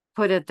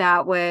put it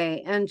that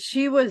way. And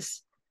she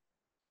was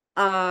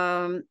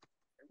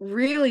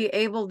really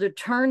able to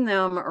turn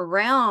them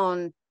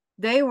around.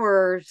 They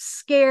were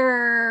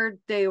scared,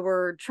 they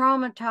were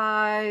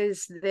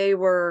traumatized, they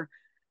were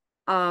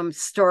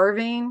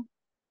starving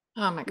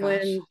Oh my gosh.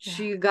 when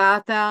she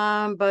got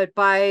them, but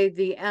by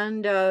the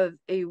end of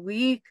a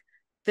week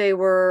they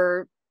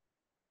were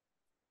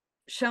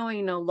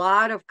showing a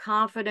lot of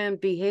confident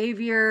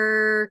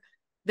behavior.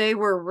 They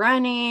were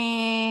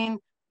running,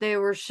 they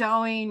were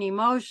showing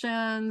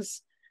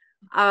emotions.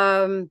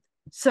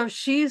 So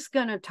she's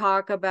going to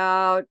talk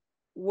about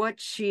what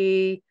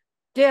she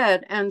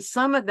did, and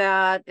some of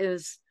that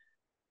is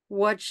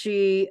what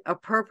she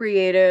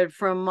appropriated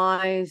from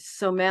my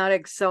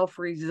somatic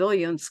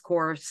self-resilience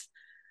course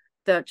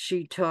that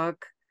she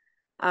took,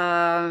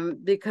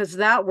 because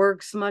that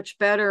works much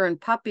better in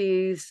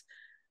puppies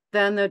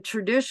than the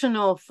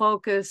traditional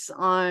focus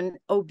on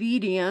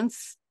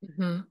obedience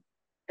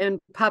in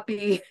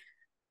puppy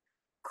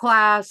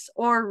class,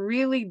 or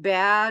really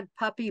bad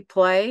puppy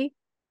play.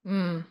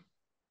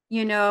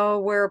 You know,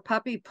 where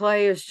puppy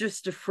play is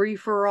just a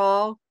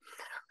free-for-all.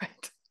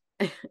 Right.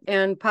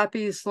 And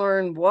puppies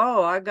learn,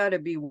 whoa, I got to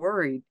be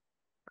worried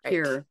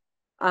here.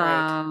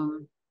 I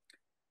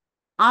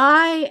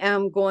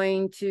am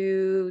going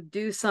to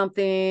do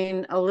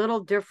something a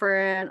little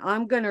different.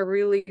 I'm going to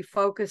really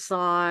focus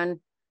on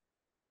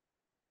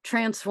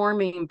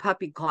transforming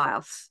puppy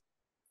class.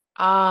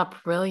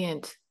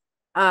 Brilliant.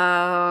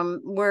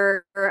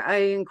 Where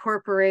I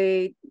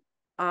incorporate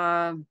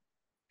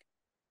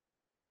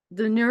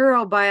the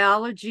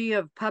neurobiology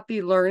of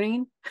puppy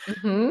learning,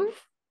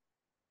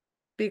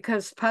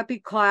 because puppy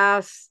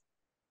class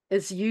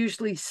is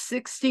usually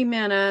 60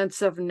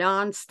 minutes of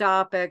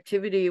nonstop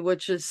activity,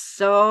 which is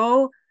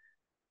so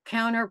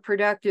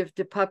counterproductive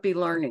to puppy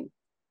learning.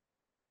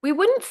 We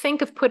wouldn't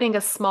think of putting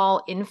a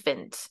small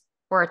infant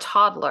or a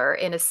toddler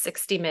in a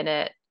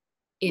 60-minute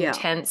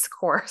intense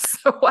course.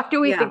 So why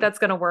do we think that's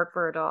going to work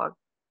for a dog?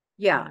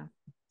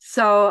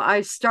 So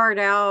I start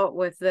out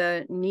with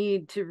the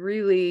need to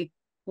really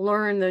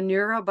learn the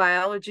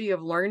neurobiology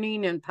of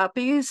learning in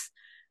puppies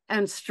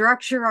and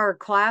structure our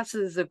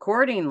classes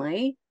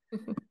accordingly.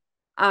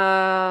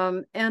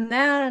 And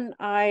then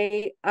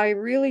I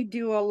really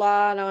do a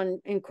lot on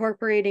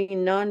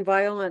incorporating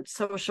nonviolent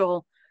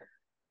social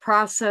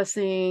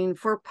processing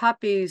for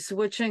puppies,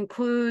 which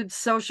includes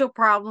social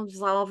problem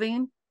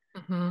solving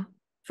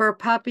for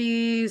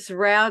puppies,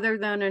 rather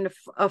than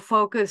a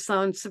focus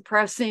on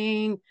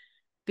suppressing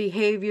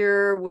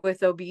behavior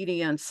with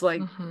obedience,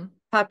 like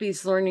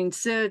puppies learning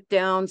sit,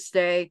 down,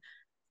 stay.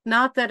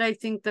 Not that I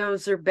think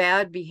those are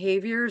bad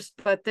behaviors,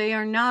 but they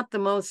are not the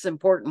most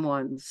important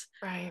ones.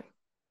 Right.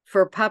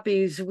 For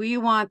puppies, we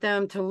want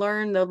them to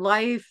learn the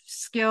life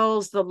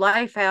skills, the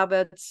life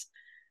habits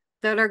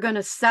that are going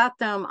to set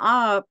them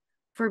up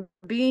for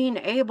being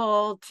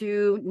able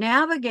to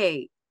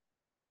navigate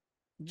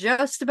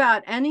just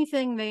about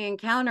anything they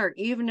encounter,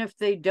 even if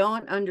they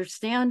don't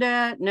understand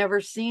it,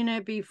 never seen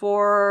it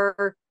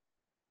before.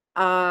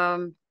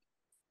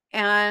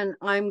 And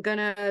I'm going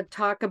to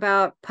talk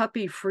about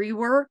puppy free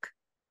work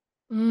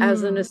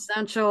as an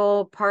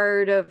essential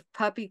part of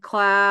puppy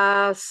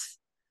class.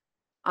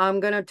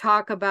 I'm going to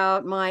talk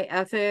about my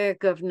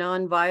ethic of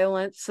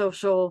nonviolent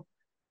social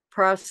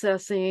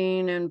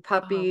processing and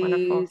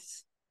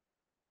puppies.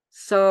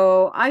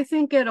 So I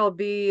think it'll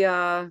be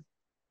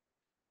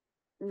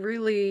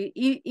really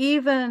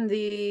even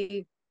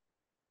the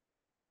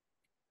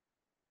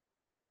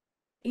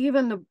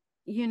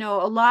you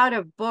know, a lot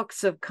of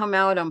books have come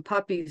out on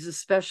puppies,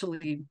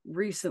 especially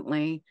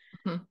recently.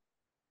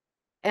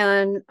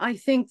 And I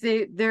think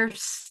they're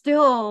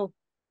still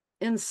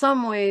in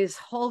some ways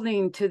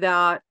holding to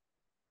that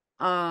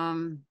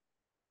kind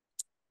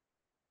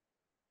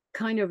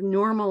of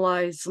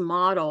normalized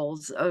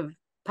models of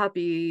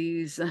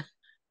puppies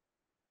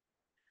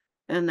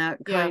and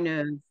that kind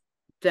of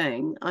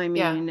thing. I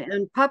mean,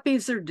 and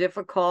puppies are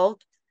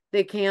difficult.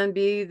 They can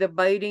be. The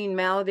biting,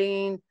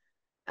 mouthing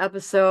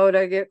episode,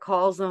 I get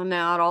calls on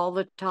that all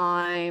the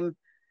time.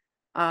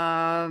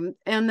 And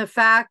the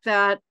fact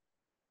that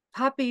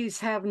puppies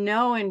have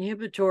no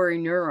inhibitory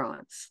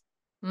neurons.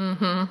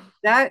 Mm-hmm.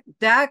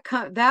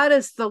 That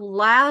is the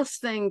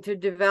last thing to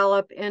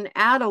develop in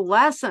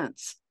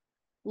adolescence,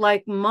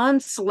 like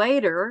months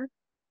later.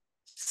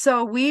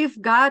 So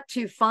we've got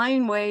to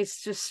find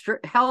ways to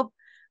help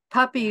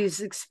Yeah.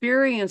 puppies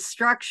experience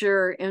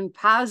structure in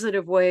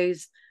positive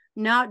ways,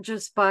 not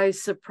just by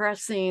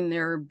suppressing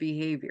their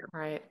behavior.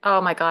 Right.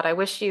 Oh my God. I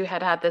wish you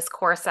had had this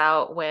course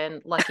out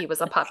when Lucky was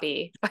a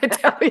puppy. I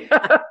tell you.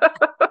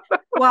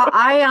 Well,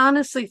 I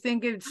honestly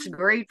think it's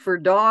great for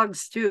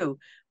dogs too,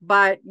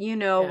 but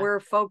Yeah. we're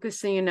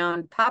focusing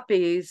on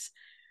puppies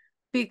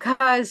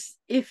because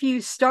if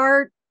you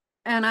start,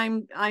 and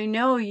I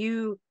know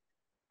you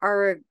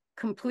are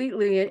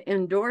completely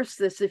endorse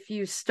this, if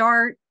you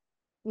start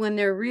when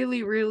they're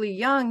really, really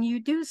young, you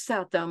do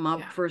set them up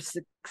Yeah. for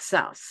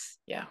success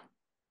Yeah.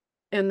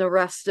 in the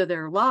rest of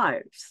their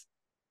lives.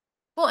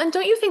 Well, and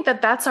don't you think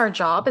that that's our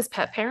job as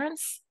pet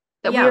parents?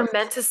 That we are Yes.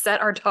 meant to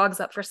set our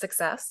dogs up for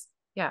success?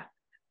 Yeah.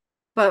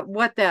 But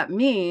what that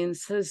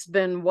means has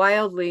been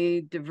wildly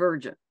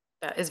divergent.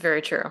 That is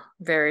very true.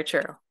 Very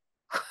true.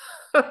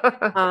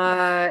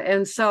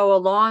 And so,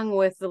 along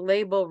with the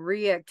label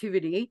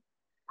reactivity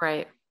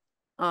Right.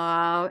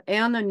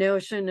 and the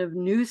notion of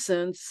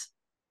nuisance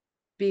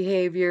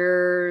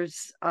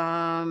behaviors,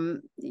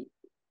 I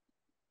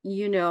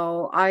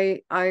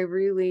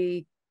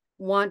really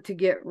want to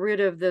get rid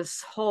of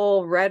this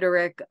whole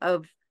rhetoric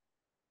of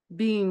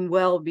being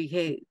well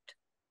behaved.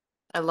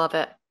 I love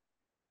it.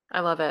 I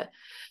love it.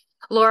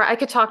 Laura, I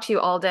could talk to you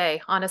all day.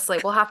 Honestly,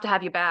 we'll have to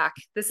have you back.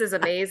 This is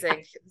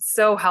amazing.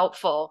 So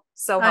helpful.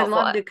 So I'd helpful.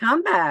 love to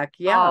come back.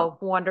 Yeah. Oh,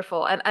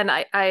 wonderful. And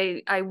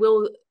I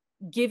will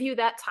give you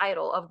that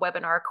title of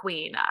webinar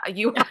queen.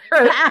 You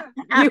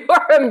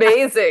are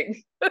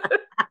amazing.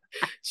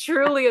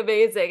 Truly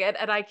amazing.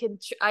 And I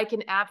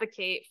can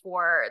advocate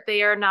for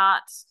they are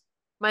not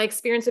my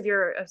experience of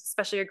your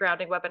especially your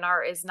grounding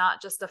webinar is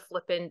not just a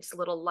flippant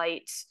little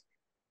light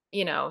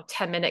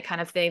 10-minute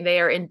kind of thing. They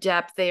are in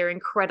depth. They are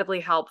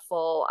incredibly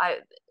helpful.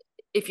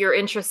 If you're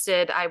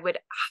interested, I would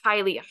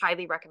highly,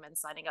 highly recommend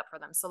signing up for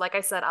them. So like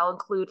I said, I'll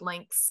include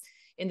links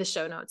in the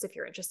show notes if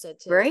you're interested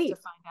to Great.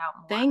 find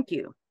out more. Thank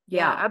you.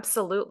 Yeah, Yeah.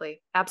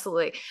 absolutely.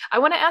 Absolutely. I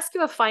want to ask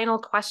you a final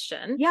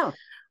question Yeah.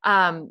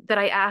 that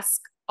I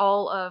ask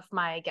all of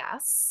my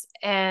guests.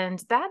 And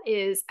that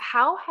is,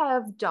 how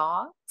have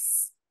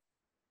dogs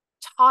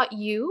taught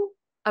you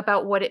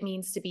about what it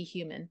means to be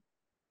human?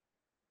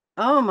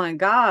 Oh my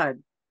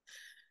God.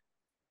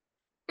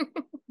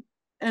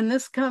 And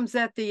this comes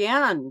at the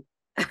end.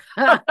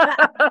 Well,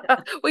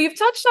 you've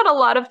touched on a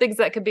lot of things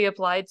that could be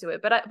applied to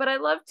it, but I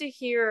love to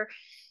hear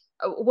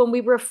when we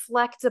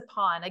reflect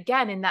upon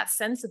again in that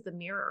sense of the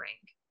mirroring.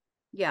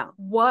 Yeah.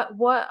 What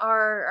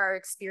are our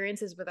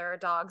experiences with our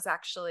dogs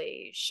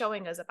actually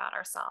showing us about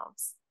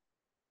ourselves?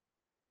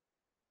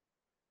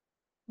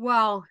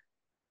 Well,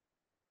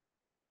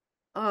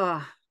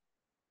 uh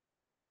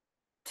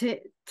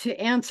to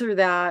answer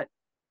that,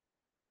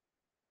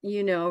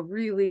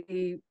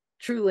 really,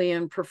 truly,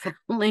 and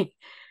profoundly,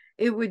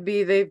 it would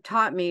be they've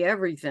taught me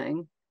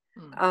everything.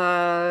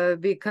 Hmm.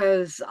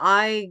 Because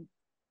I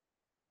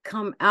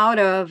come out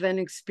of an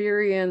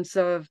experience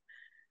of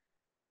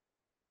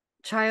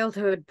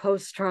childhood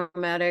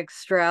post-traumatic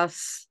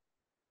stress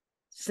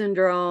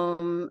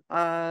syndrome,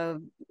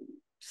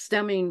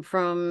 stemming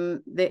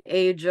from the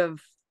age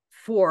of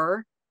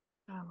 4,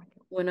 Oh my God.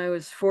 when I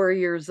was 4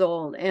 years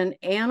old. And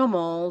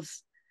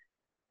animals,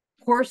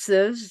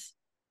 horses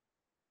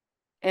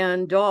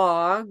and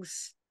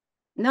dogs,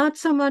 not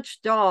so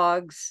much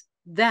dogs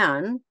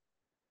then,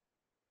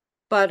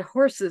 but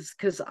horses,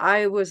 because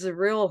I was a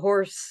real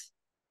horse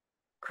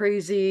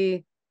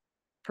crazy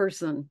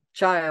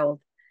child,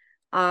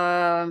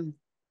 um,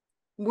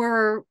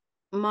 were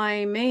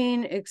my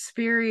main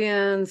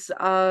experience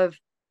of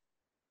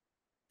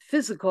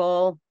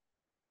physical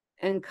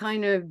and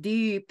kind of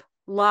deep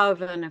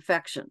love and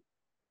affection.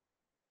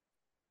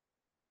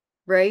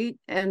 Right.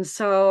 And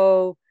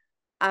so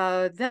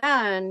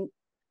then,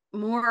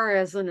 more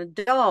as an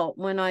adult,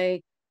 when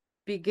I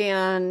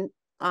began,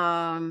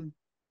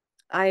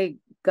 I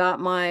got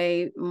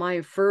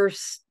my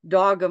first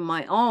dog of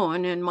my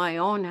own in my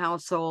own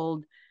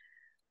household,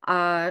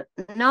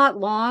 not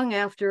long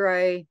after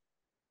I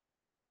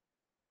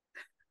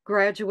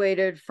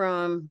graduated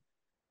from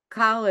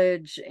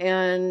college.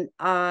 And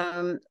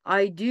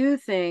I do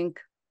think,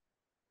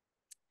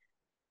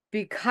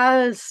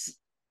 because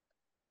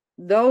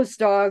those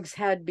dogs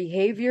had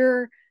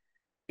behavior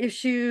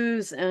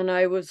issues and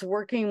I was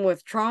working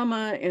with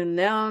trauma in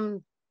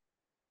them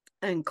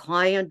and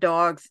client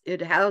dogs,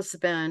 it has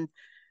been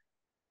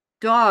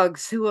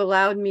dogs who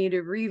allowed me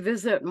to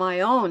revisit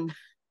my own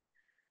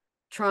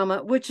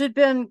trauma, which had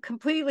been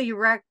completely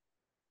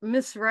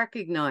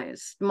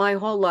misrecognized my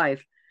whole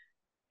life.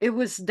 It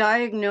was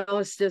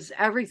diagnosed as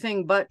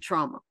everything but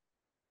trauma.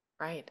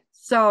 Right.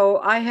 So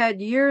I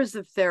had years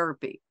of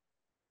therapy,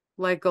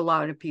 like a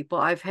lot of people.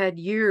 I've had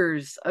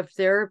years of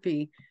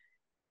therapy,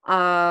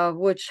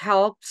 which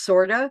helped,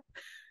 sort of.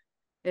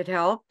 It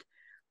helped.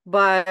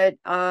 But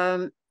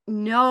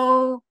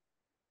no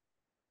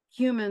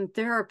human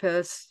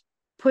therapists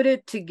put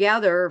it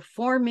together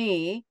for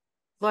me,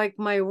 like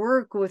my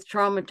work with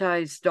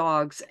traumatized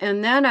dogs.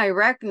 And then I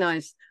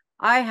recognized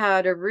I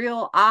had a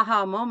real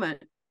aha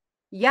moment.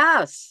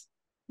 Yes,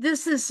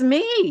 this is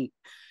me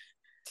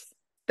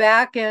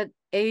back at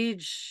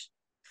age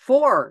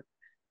 4.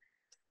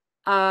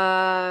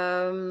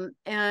 And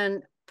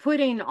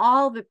putting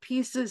all the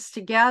pieces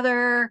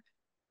together,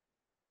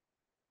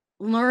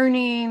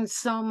 learning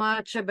so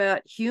much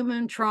about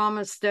human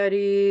trauma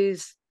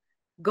studies,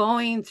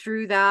 going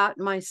through that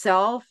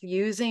myself,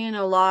 using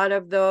a lot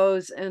of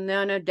those, and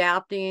then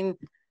adapting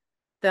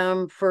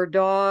them for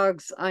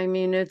dogs. I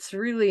mean, it's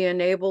really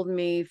enabled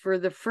me for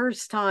the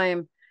first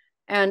time.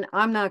 And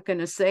I'm not going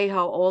to say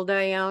how old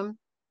I am,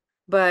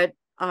 but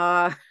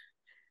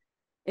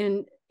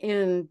in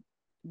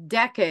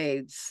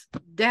decades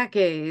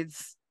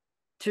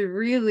to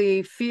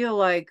really feel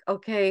like,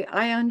 okay,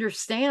 I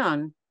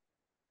understand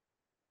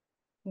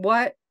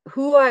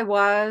who I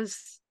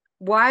was,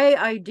 why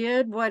I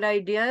did what I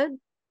did.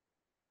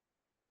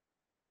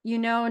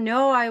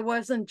 No, I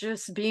wasn't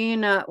just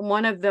being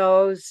one of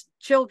those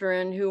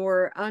children who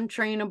were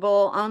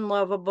untrainable,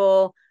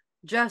 unlovable,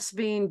 just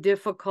being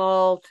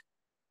difficult,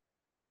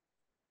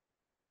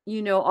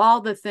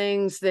 all the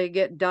things they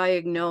get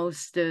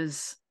diagnosed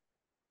as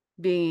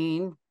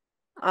being.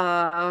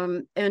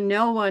 And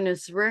no one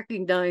is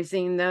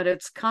recognizing that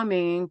it's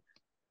coming.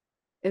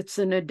 It's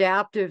an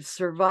adaptive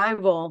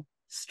survival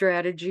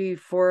strategy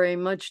for a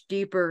much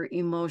deeper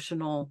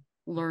emotional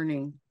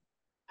learning.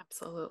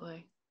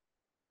 Absolutely.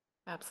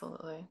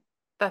 Absolutely.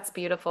 That's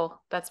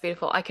beautiful. That's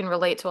beautiful. I can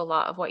relate to a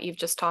lot of what you've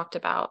just talked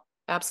about.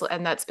 Absolutely.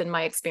 And that's been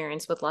my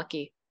experience with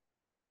Lucky.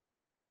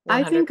 100%.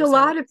 I think a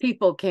lot of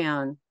people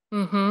can,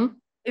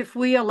 if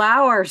we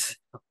allow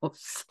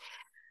ourselves.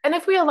 And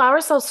if we allow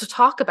ourselves to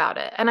talk about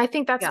it. And I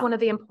think that's one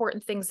of the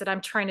important things that I'm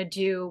trying to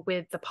do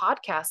with the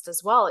podcast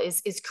as well,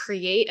 is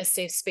create a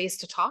safe space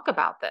to talk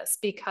about this,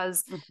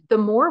 because the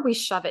more we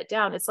shove it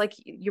down, it's like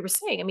you were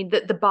saying, I mean,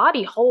 the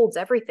body holds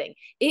everything.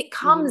 It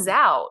comes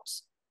out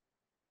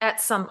at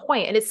some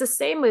point. And it's the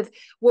same with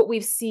what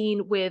we've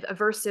seen with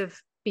aversive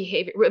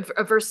behavior,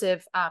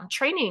 aversive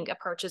training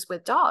approaches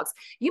with dogs.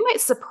 You might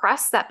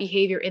suppress that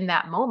behavior in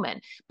that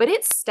moment, but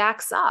it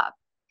stacks up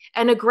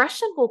and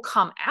aggression will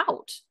come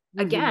out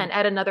again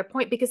at another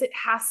point, because it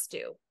has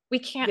to. We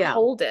can't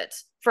hold it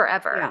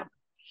forever.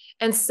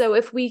 And so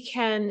if we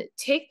can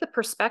take the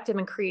perspective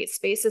and create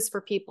spaces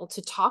for people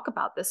to talk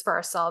about this for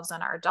ourselves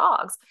and our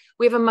dogs,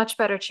 we have a much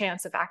better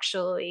chance of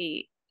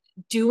actually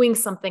doing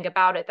something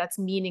about it that's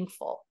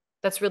meaningful,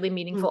 that's really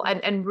meaningful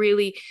and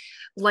really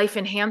life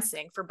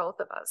enhancing for both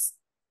of us.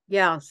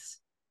 Yes.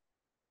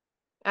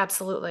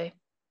 Absolutely.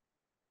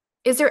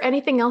 Is there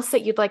anything else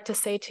that you'd like to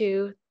say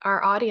to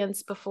our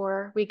audience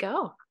before we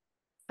go?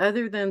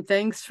 Other than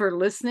thanks for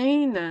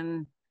listening,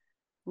 and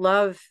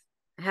love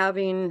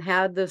having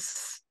had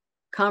this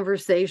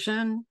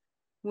conversation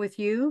with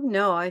you.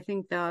 No, I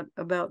think that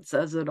about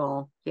says it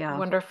all. Yeah.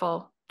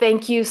 Wonderful.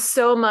 Thank you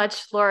so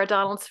much, Laura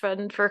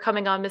Donaldson, for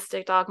coming on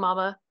Mystic Dog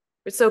Mama.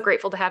 We're so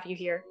grateful to have you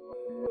here.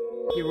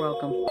 You're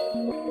welcome.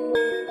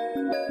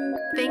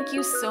 Thank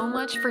you so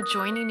much for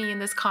joining me in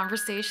this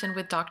conversation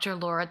with Dr.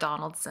 Laura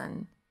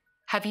Donaldson.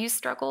 Have you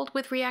struggled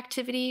with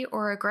reactivity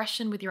or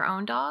aggression with your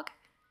own dog?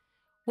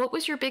 What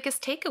was your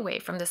biggest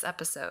takeaway from this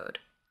episode?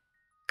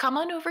 Come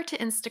on over to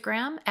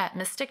Instagram at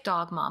Mystic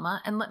Dog Mama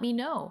and let me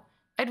know.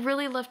 I'd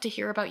really love to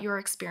hear about your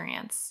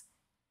experience.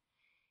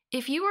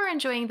 If you are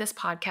enjoying this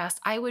podcast,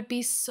 I would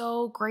be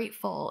so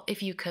grateful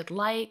if you could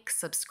like,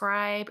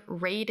 subscribe,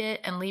 rate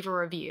it, and leave a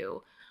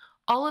review.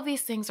 All of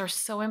these things are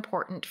so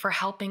important for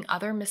helping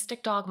other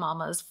Mystic Dog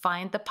Mamas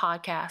find the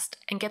podcast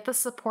and get the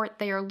support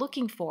they are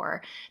looking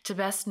for to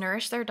best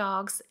nourish their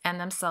dogs and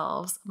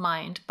themselves,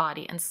 mind,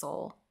 body, and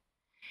soul.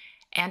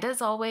 And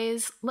as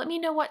always, let me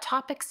know what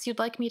topics you'd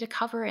like me to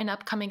cover in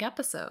upcoming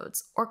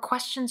episodes, or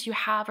questions you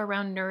have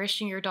around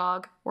nourishing your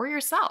dog or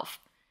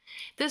yourself.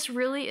 This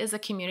really is a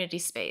community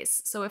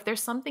space, so if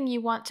there's something you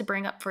want to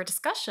bring up for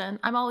discussion,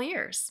 I'm all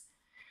ears.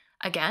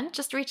 Again,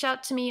 just reach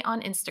out to me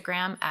on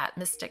Instagram at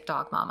Mystic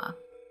Dog Mama.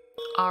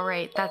 All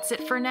right, that's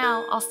it for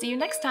now. I'll see you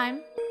next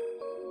time.